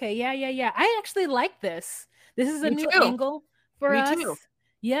 Okay. Yeah. I actually like this. This is a Me new too. angle for us. Too.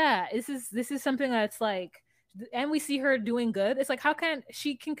 Yeah, this is something that's like, and we see her doing good. It's like, how can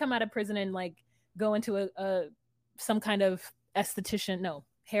she come out of prison and like go into a some kind of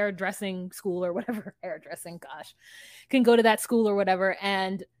hairdressing school or whatever, can go to that school or whatever,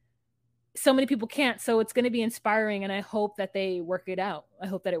 and so many people can't. So it's going to be inspiring, and I hope that they work it out. I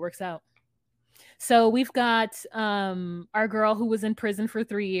hope that it works out. So we've got our girl who was in prison for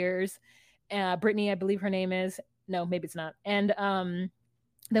 3 years, Brittany, I believe her name is. No, maybe it's not. And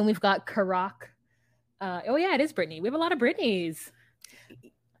then we've got Karak. Oh yeah, it is Brittany. We have a lot of Britneys.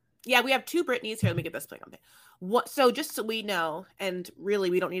 Yeah, we have 2 Britneys here. Let me get this play on there. So just so we know, and really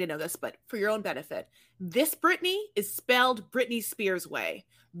we don't need to know this, but for your own benefit, this Brittany is spelled Britney Spears way.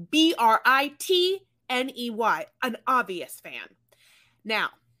 Britney, an obvious fan. Now,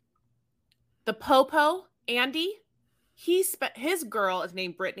 the Popo, Andy, his girl is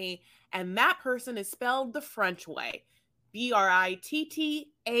named Brittany, and that person is spelled the French way.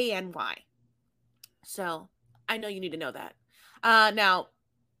 Brittany. So I know you need to know that. Now,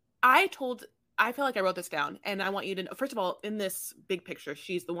 I feel like I wrote this down, and I want you to know, first of all, in this big picture,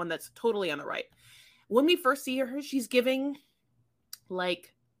 she's the one that's totally on the right. When we first see her, she's giving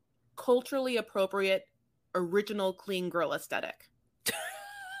like culturally appropriate, original, clean girl aesthetic.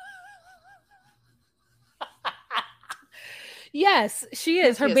 Yes, she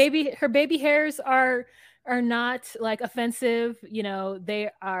is. Her baby hairs are not like offensive. You know, they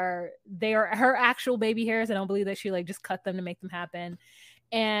are her actual baby hairs. I don't believe that she like just cut them to make them happen.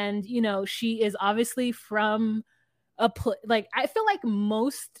 And, you know, she is obviously from like, I feel like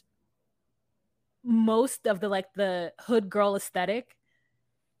most of the like the hood girl aesthetic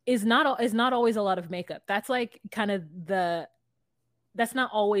is not always a lot of makeup. That's like kind of that's not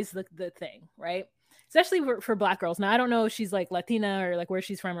always the thing, right? Especially for Black girls. Now, I don't know if she's like Latina or like where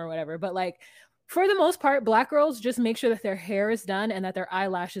she's from or whatever, but like for the most part, Black girls just make sure that their hair is done and that their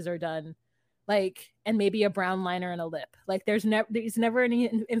eyelashes are done, like, and maybe a brown liner and a lip. Like there's never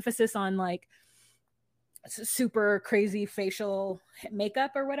any emphasis on like super crazy facial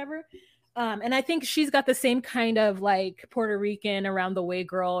makeup or whatever. And I think she's got the same kind of like Puerto Rican around the way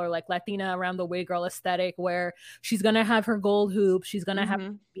girl or like Latina around the way girl aesthetic, where she's going to have her gold hoop. She's going to have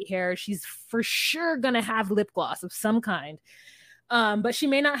baby hair. She's for sure going to have lip gloss of some kind. But she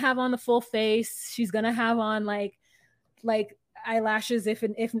may not have on the full face. She's going to have on like eyelashes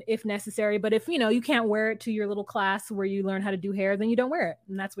if necessary. But if, you know, you can't wear it to your little class where you learn how to do hair, then you don't wear it.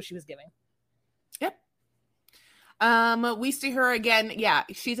 And that's what she was giving. Yep. We see her again. Yeah,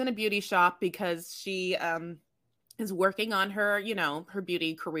 she's in a beauty shop because she is working on her, you know, her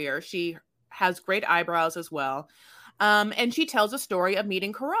beauty career. She has great eyebrows as well. And she tells a story of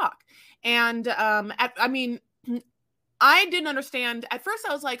meeting Karak. And I mean, I didn't understand. At first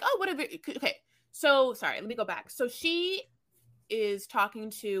I was like, oh, what if it, okay. So sorry, let me go back. So she is talking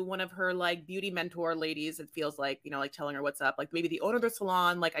to one of her like beauty mentor ladies. It feels like, you know, like telling her what's up, like maybe the owner of the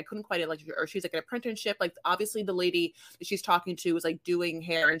salon. Like I couldn't quite like, or she's like an apprenticeship. Like obviously the lady that she's talking to was like doing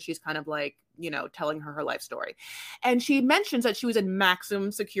hair, and she's kind of like, you know, telling her life story. And she mentions that she was in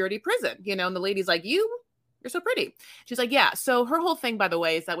maximum security prison, you know, and the lady's like, you're so pretty. She's like, yeah. So her whole thing, by the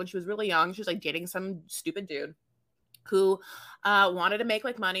way, is that when she was really young, she was like dating some stupid dude who wanted to make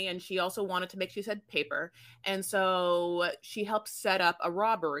like money, and she also wanted to make, she said, paper. And so she helped set up a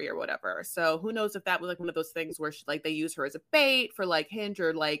robbery or whatever. So who knows if that was like one of those things where she, like they use her as a bait for like Hinge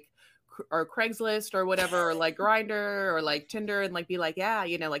or like or Craigslist or whatever, or like Grindr or like Tinder, and like be like, yeah,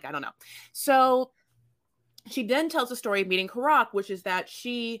 you know, like I don't know. So she then tells the story of meeting Karak, which is that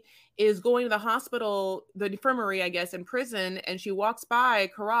she is going to the hospital, the infirmary, I guess, in prison, and she walks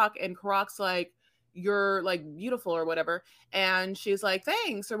by Karak, and Karak's like, you're like beautiful or whatever. And she's like,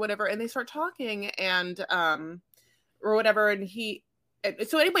 thanks or whatever. And they start talking and, or whatever. And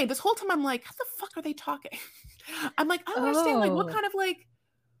so anyway, this whole time I'm like, how the fuck are they talking? I'm like, I don't understand. Like, what kind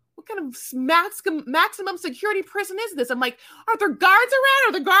of maximum security prison is this? I'm like, are there guards around?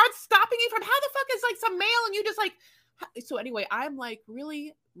 Are the guards stopping you from, how the fuck is like some male and you just like, so anyway, I'm like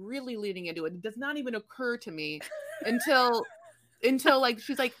really, really leaning into it. It does not even occur to me until like,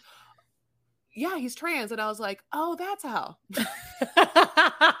 she's like, yeah, he's trans. And I was like, oh, that's how.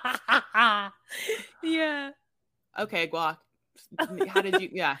 Yeah. Okay, Guac. How did you,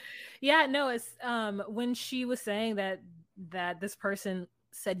 yeah. Yeah, no, it's when she was saying that this person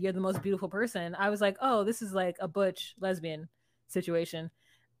said you're the most beautiful person, I was like, oh, this is like a butch lesbian situation.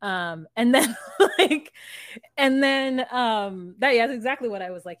 And then that's exactly what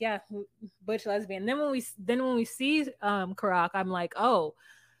I was like, yeah, butch lesbian. And then when we see Karak, I'm like, oh,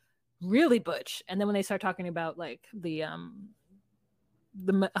 really butch. And then when they start talking about like the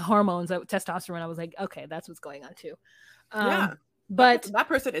hormones, testosterone, I was like, okay, that's what's going on too. Yeah, but that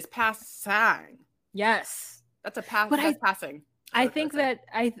person is passing. Yes, that's a pass. That's passing. I think that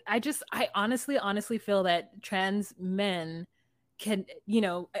I honestly feel that trans men can,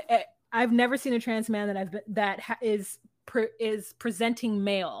 I've never seen a trans man that is presenting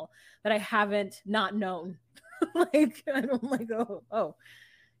male that I haven't not known. Like, I don't like, oh,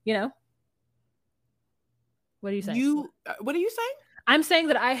 what are you saying? What are you saying? I'm saying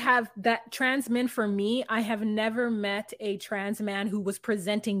that trans men, for me, I have never met a trans man who was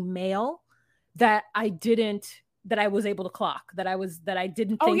presenting male that I was able to clock, that I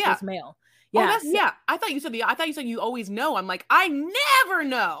didn't think was male. Yeah. I thought you said you always know. I'm like, I never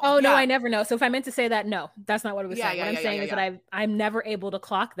know. Oh, no, I never know. So if I meant to say that, no, that's not what it was saying. What I'm saying is that I'm never able to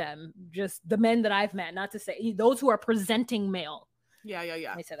clock them. Just the men that I've met, not to say those who are presenting male. Yeah.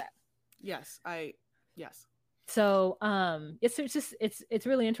 I say that. Yes. Yes. So it's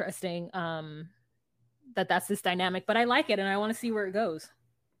really interesting that's this dynamic, but I like it and I want to see where it goes.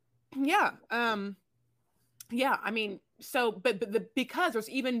 Yeah. Yeah, I mean, so because there's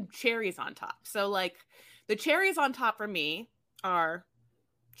even cherries on top. So like the cherries on top for me are,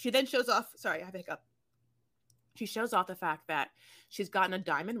 she then shows off, sorry, I have a hiccup. She shows off the fact that she's gotten a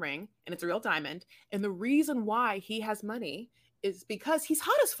diamond ring and it's a real diamond. And the reason why he has money is because he's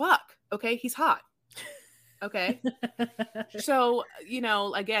hot as fuck. Okay. He's hot. Okay. So,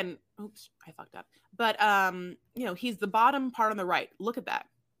 again, oops, I fucked up. But, he's the bottom part on the right. Look at that.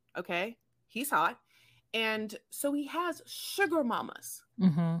 Okay. He's hot. And so he has sugar mamas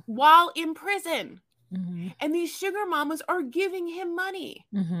while in prison. Mm-hmm. And these sugar mamas are giving him money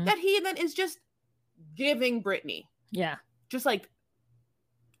that he then is just giving Brittany. Yeah. Just like,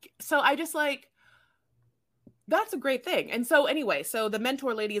 so I just like, that's a great thing. And so anyway, so the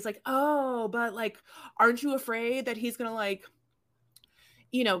mentor lady is like, oh, but like, aren't you afraid that he's going to like,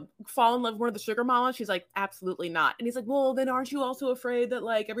 fall in love with one of the sugar mamas? She's like, absolutely not. And he's like, well, then aren't you also afraid that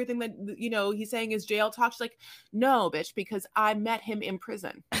like everything that, he's saying is jail talk? She's like, no, bitch, because I met him in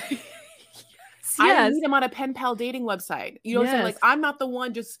prison. Yes. I meet him on a pen pal dating website. You know what I'm saying? Like, I'm not the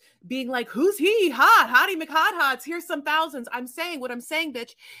one just being like, who's he? Hot, hottie McHot-hots. Here's some thousands. What I'm saying,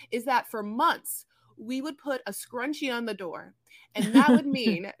 bitch, is that for months, we would put a scrunchie on the door. And that would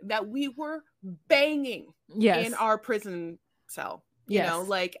mean that we were banging in our prison cell.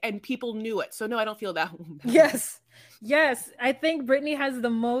 And people knew it. So no, I don't feel that. Yes. I think Brittany has the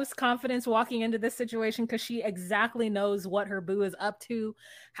most confidence walking into this situation because she exactly knows what her boo is up to,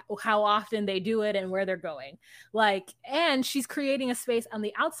 how often they do it, and where they're going. Like, and she's creating a space on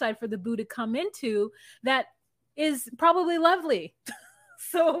the outside for the boo to come into that is probably lovely.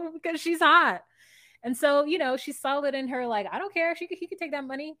 So because she's hot. And so, she's solid in her, like, I don't care. He could take that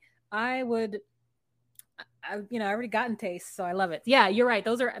money. I already gotten taste, so I love it. Yeah, you're right.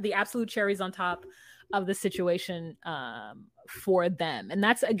 Those are the absolute cherries on top of the situation for them. And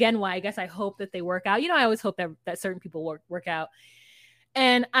that's, again, why I guess I hope that they work out. I always hope that certain people work out.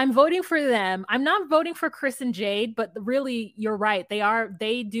 And I'm voting for them. I'm not voting for Chris and Jade, but really, you're right.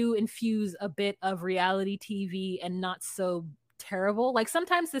 They do infuse a bit of reality TV and not so terrible. Like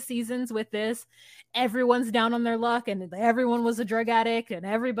sometimes the seasons with this, everyone's down on their luck and everyone was a drug addict and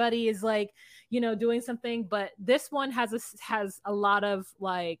everybody is like, doing something. But this one has a lot of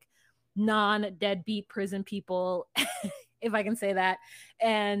like non-deadbeat prison people, if I can say that.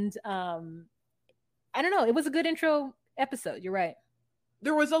 And I don't know. It was a good intro episode. You're right.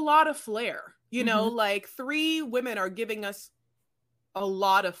 There was a lot of flair, like 3 women are giving us a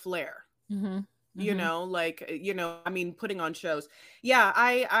lot of flair. I mean, putting on shows. Yeah,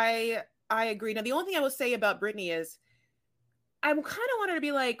 I agree. Now, the only thing I will say about Brittany is I kind of want her to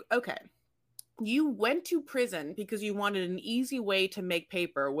be like, okay, You went to prison because you wanted an easy way to make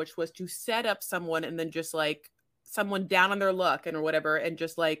paper, which was to set up someone and then just like someone down on their luck and or whatever, and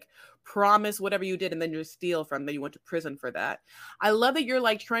just like promise whatever you did and then just steal from them. You went to prison for that. I love that you're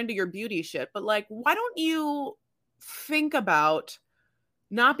like trying to your beauty shit, but like, why don't you think about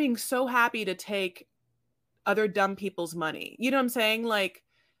not being so happy to take other dumb people's money? You know what I'm saying? Like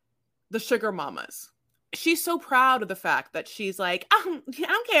the sugar mamas. She's so proud of the fact that she's like, oh, I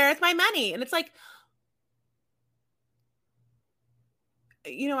don't care, it's my money. And it's like,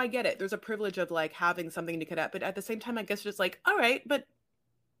 you know, I get it. There's a privilege of like having something to get at, but at the same time, I guess just like, all right, but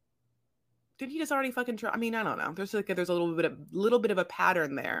didn't he just already fucking try? I mean, I don't know. There's like there's a little bit of a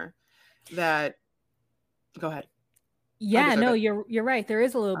pattern there that. Go ahead. Yeah, no, you're right. There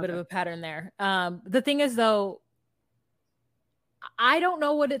is a little bit of a pattern there. The thing is, though, I don't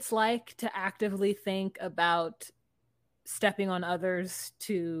know what it's like to actively think about stepping on others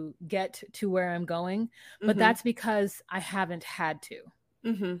to get to where I'm going, but that's because I haven't had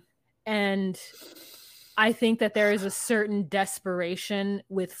to. And I think that there is a certain desperation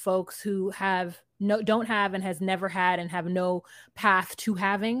with folks who don't have and has never had and have no path to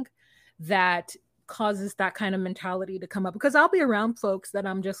having, that causes that kind of mentality to come up. Because I'll be around folks that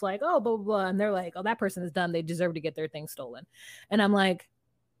I'm just like, oh, blah, blah, blah, and they're like, oh, that person is done, they deserve to get their thing stolen. And I'm like,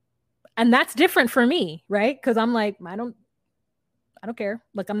 and that's different for me, right? Because I'm like, I don't care.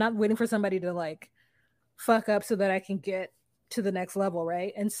 Like, I'm not waiting for somebody to like fuck up so that I can get to the next level,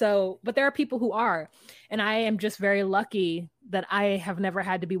 right? And so, but there are people who are, and I am just very lucky that I have never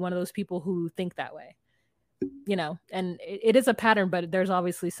had to be one of those people who think that way, you know. And it is a pattern, but there's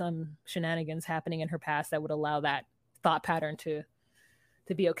obviously some shenanigans happening in her past that would allow that thought pattern to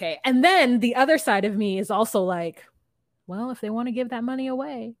be okay. And then the other side of me is also like, well, if they want to give that money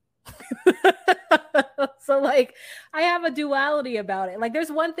away. So like, I have a duality about it. Like,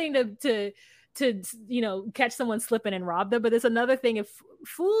 there's one thing to you know, catch someone slipping and rob them, but there's another thing: if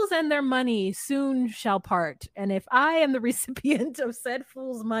fools and their money soon shall part, and if I am the recipient of said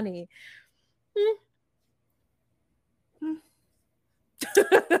fool's money,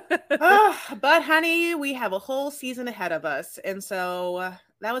 but honey, we have a whole season ahead of us, and so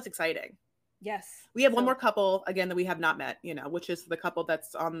that was exciting. Yes, we have one more couple again that we have not met, you know, which is the couple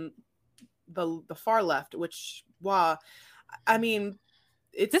that's on the far left, which, wow, I mean,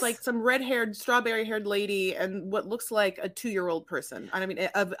 it's like some red-haired, strawberry-haired lady and what looks like a 2-year-old person. I mean,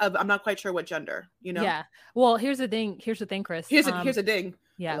 I'm not quite sure what gender, you know? Yeah. Well, here's the thing, Chris. Here's a ding.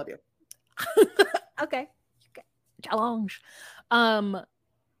 Yeah. I love you. Okay. Challenge. I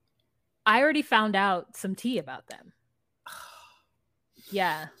already found out some tea about them.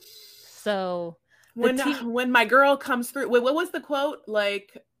 Yeah. So when my girl comes through, wait, what was the quote?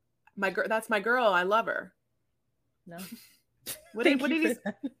 Like, that's my girl, I love her. No. What did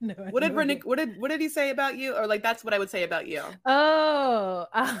he say about you? Or like, that's what I would say about you. Oh,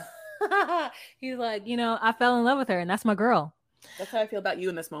 he's like, you know, I fell in love with her and that's my girl. That's how I feel about you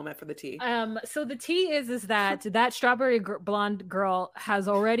in this moment for the tea. So the tea is that strawberry blonde girl has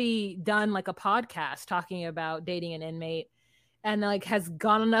already done like a podcast talking about dating an inmate, and like has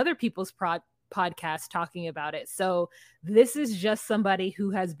gone on other people's podcast talking about it. So this is just somebody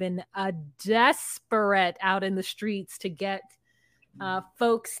who has been desperate out in the streets to get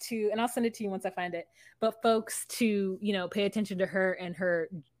folks to, and I'll send it to you once I find it, but folks to, you know, pay attention to her and her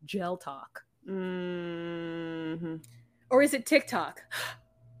gel talk. Or is it TikTok?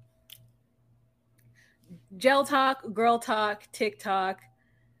 Gel talk, girl talk, TikTok,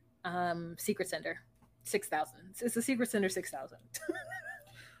 Secret Sender 6,000. It's the Secret Sender 6,000.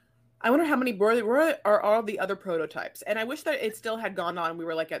 I wonder how many where are all the other prototypes. And I wish that it still had gone on. We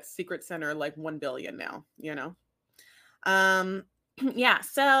were like at Secret Center, like 1 billion now, you know? Yeah,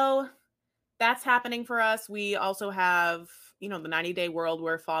 so that's happening for us. We also have, you know, the 90-day world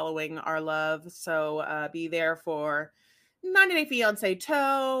we're following our love. So be there for 90 Day Fiance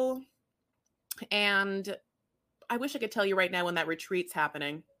Toe. And I wish I could tell you right now when that retreat's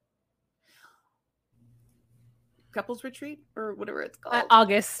happening. Couples retreat or whatever it's called.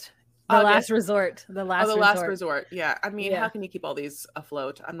 August. Last resort. The last resort. Yeah. I mean, how can you keep all these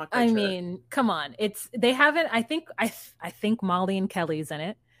afloat? I'm not quite sure. I mean, come on. They haven't, I think Molly and Kelly's in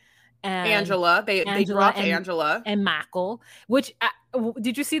it. And Angela. They dropped Angela. And Mackle, which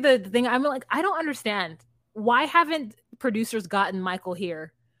did you see the thing? I'm like, I don't understand. Why haven't producers gotten Michael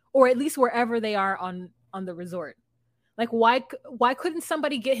here? Or at least wherever they are on the resort? Like, why couldn't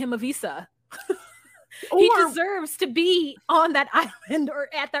somebody get him a visa? He deserves to be on that island or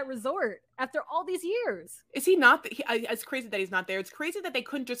at that resort after all these years. Is he not? It's crazy that he's not there. It's crazy that they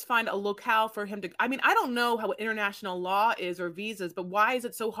couldn't just find a locale for him to. I mean, I don't know how international law is or visas, but why is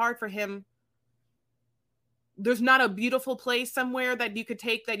it so hard for him there's not a beautiful place somewhere that you could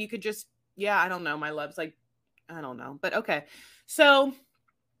take that you could just, I don't know, my loves. Like, I don't know. But okay. So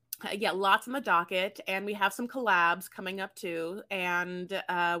yeah, lots on the docket, and we have some collabs coming up too. And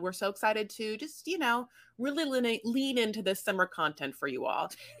we're so excited to just, really lean into this summer content for you all.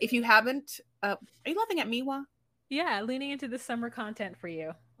 If you haven't, are you laughing at me, Wa? Yeah, leaning into the summer content for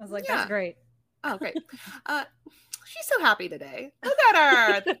you. I was like, that's great. Oh, great. She's so happy today. Look at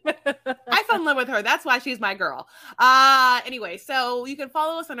her. I fell in love with her. That's why she's my girl. Anyway, so you can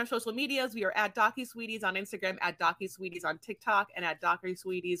follow us on our social medias. We are at DocuSweeties on Instagram, at DocuSweeties on TikTok, and at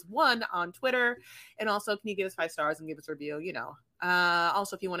DocuSweeties1 on Twitter. And also, can you give us 5 stars and give us a review?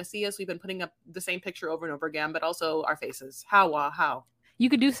 Also, if you want to see us, we've been putting up the same picture over and over again, but also our faces. How? You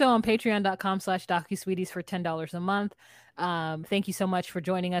could do so on patreon.com/DocuSweeties for $10 a month. Thank you so much for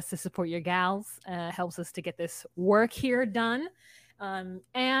joining us to support your gals. Helps us to get this work here done.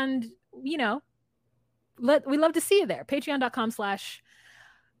 And, we love to see you there.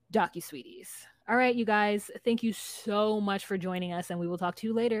 Patreon.com/DocuSweeties. All right, you guys. Thank you so much for joining us, and we will talk to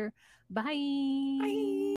you later. Bye. Bye.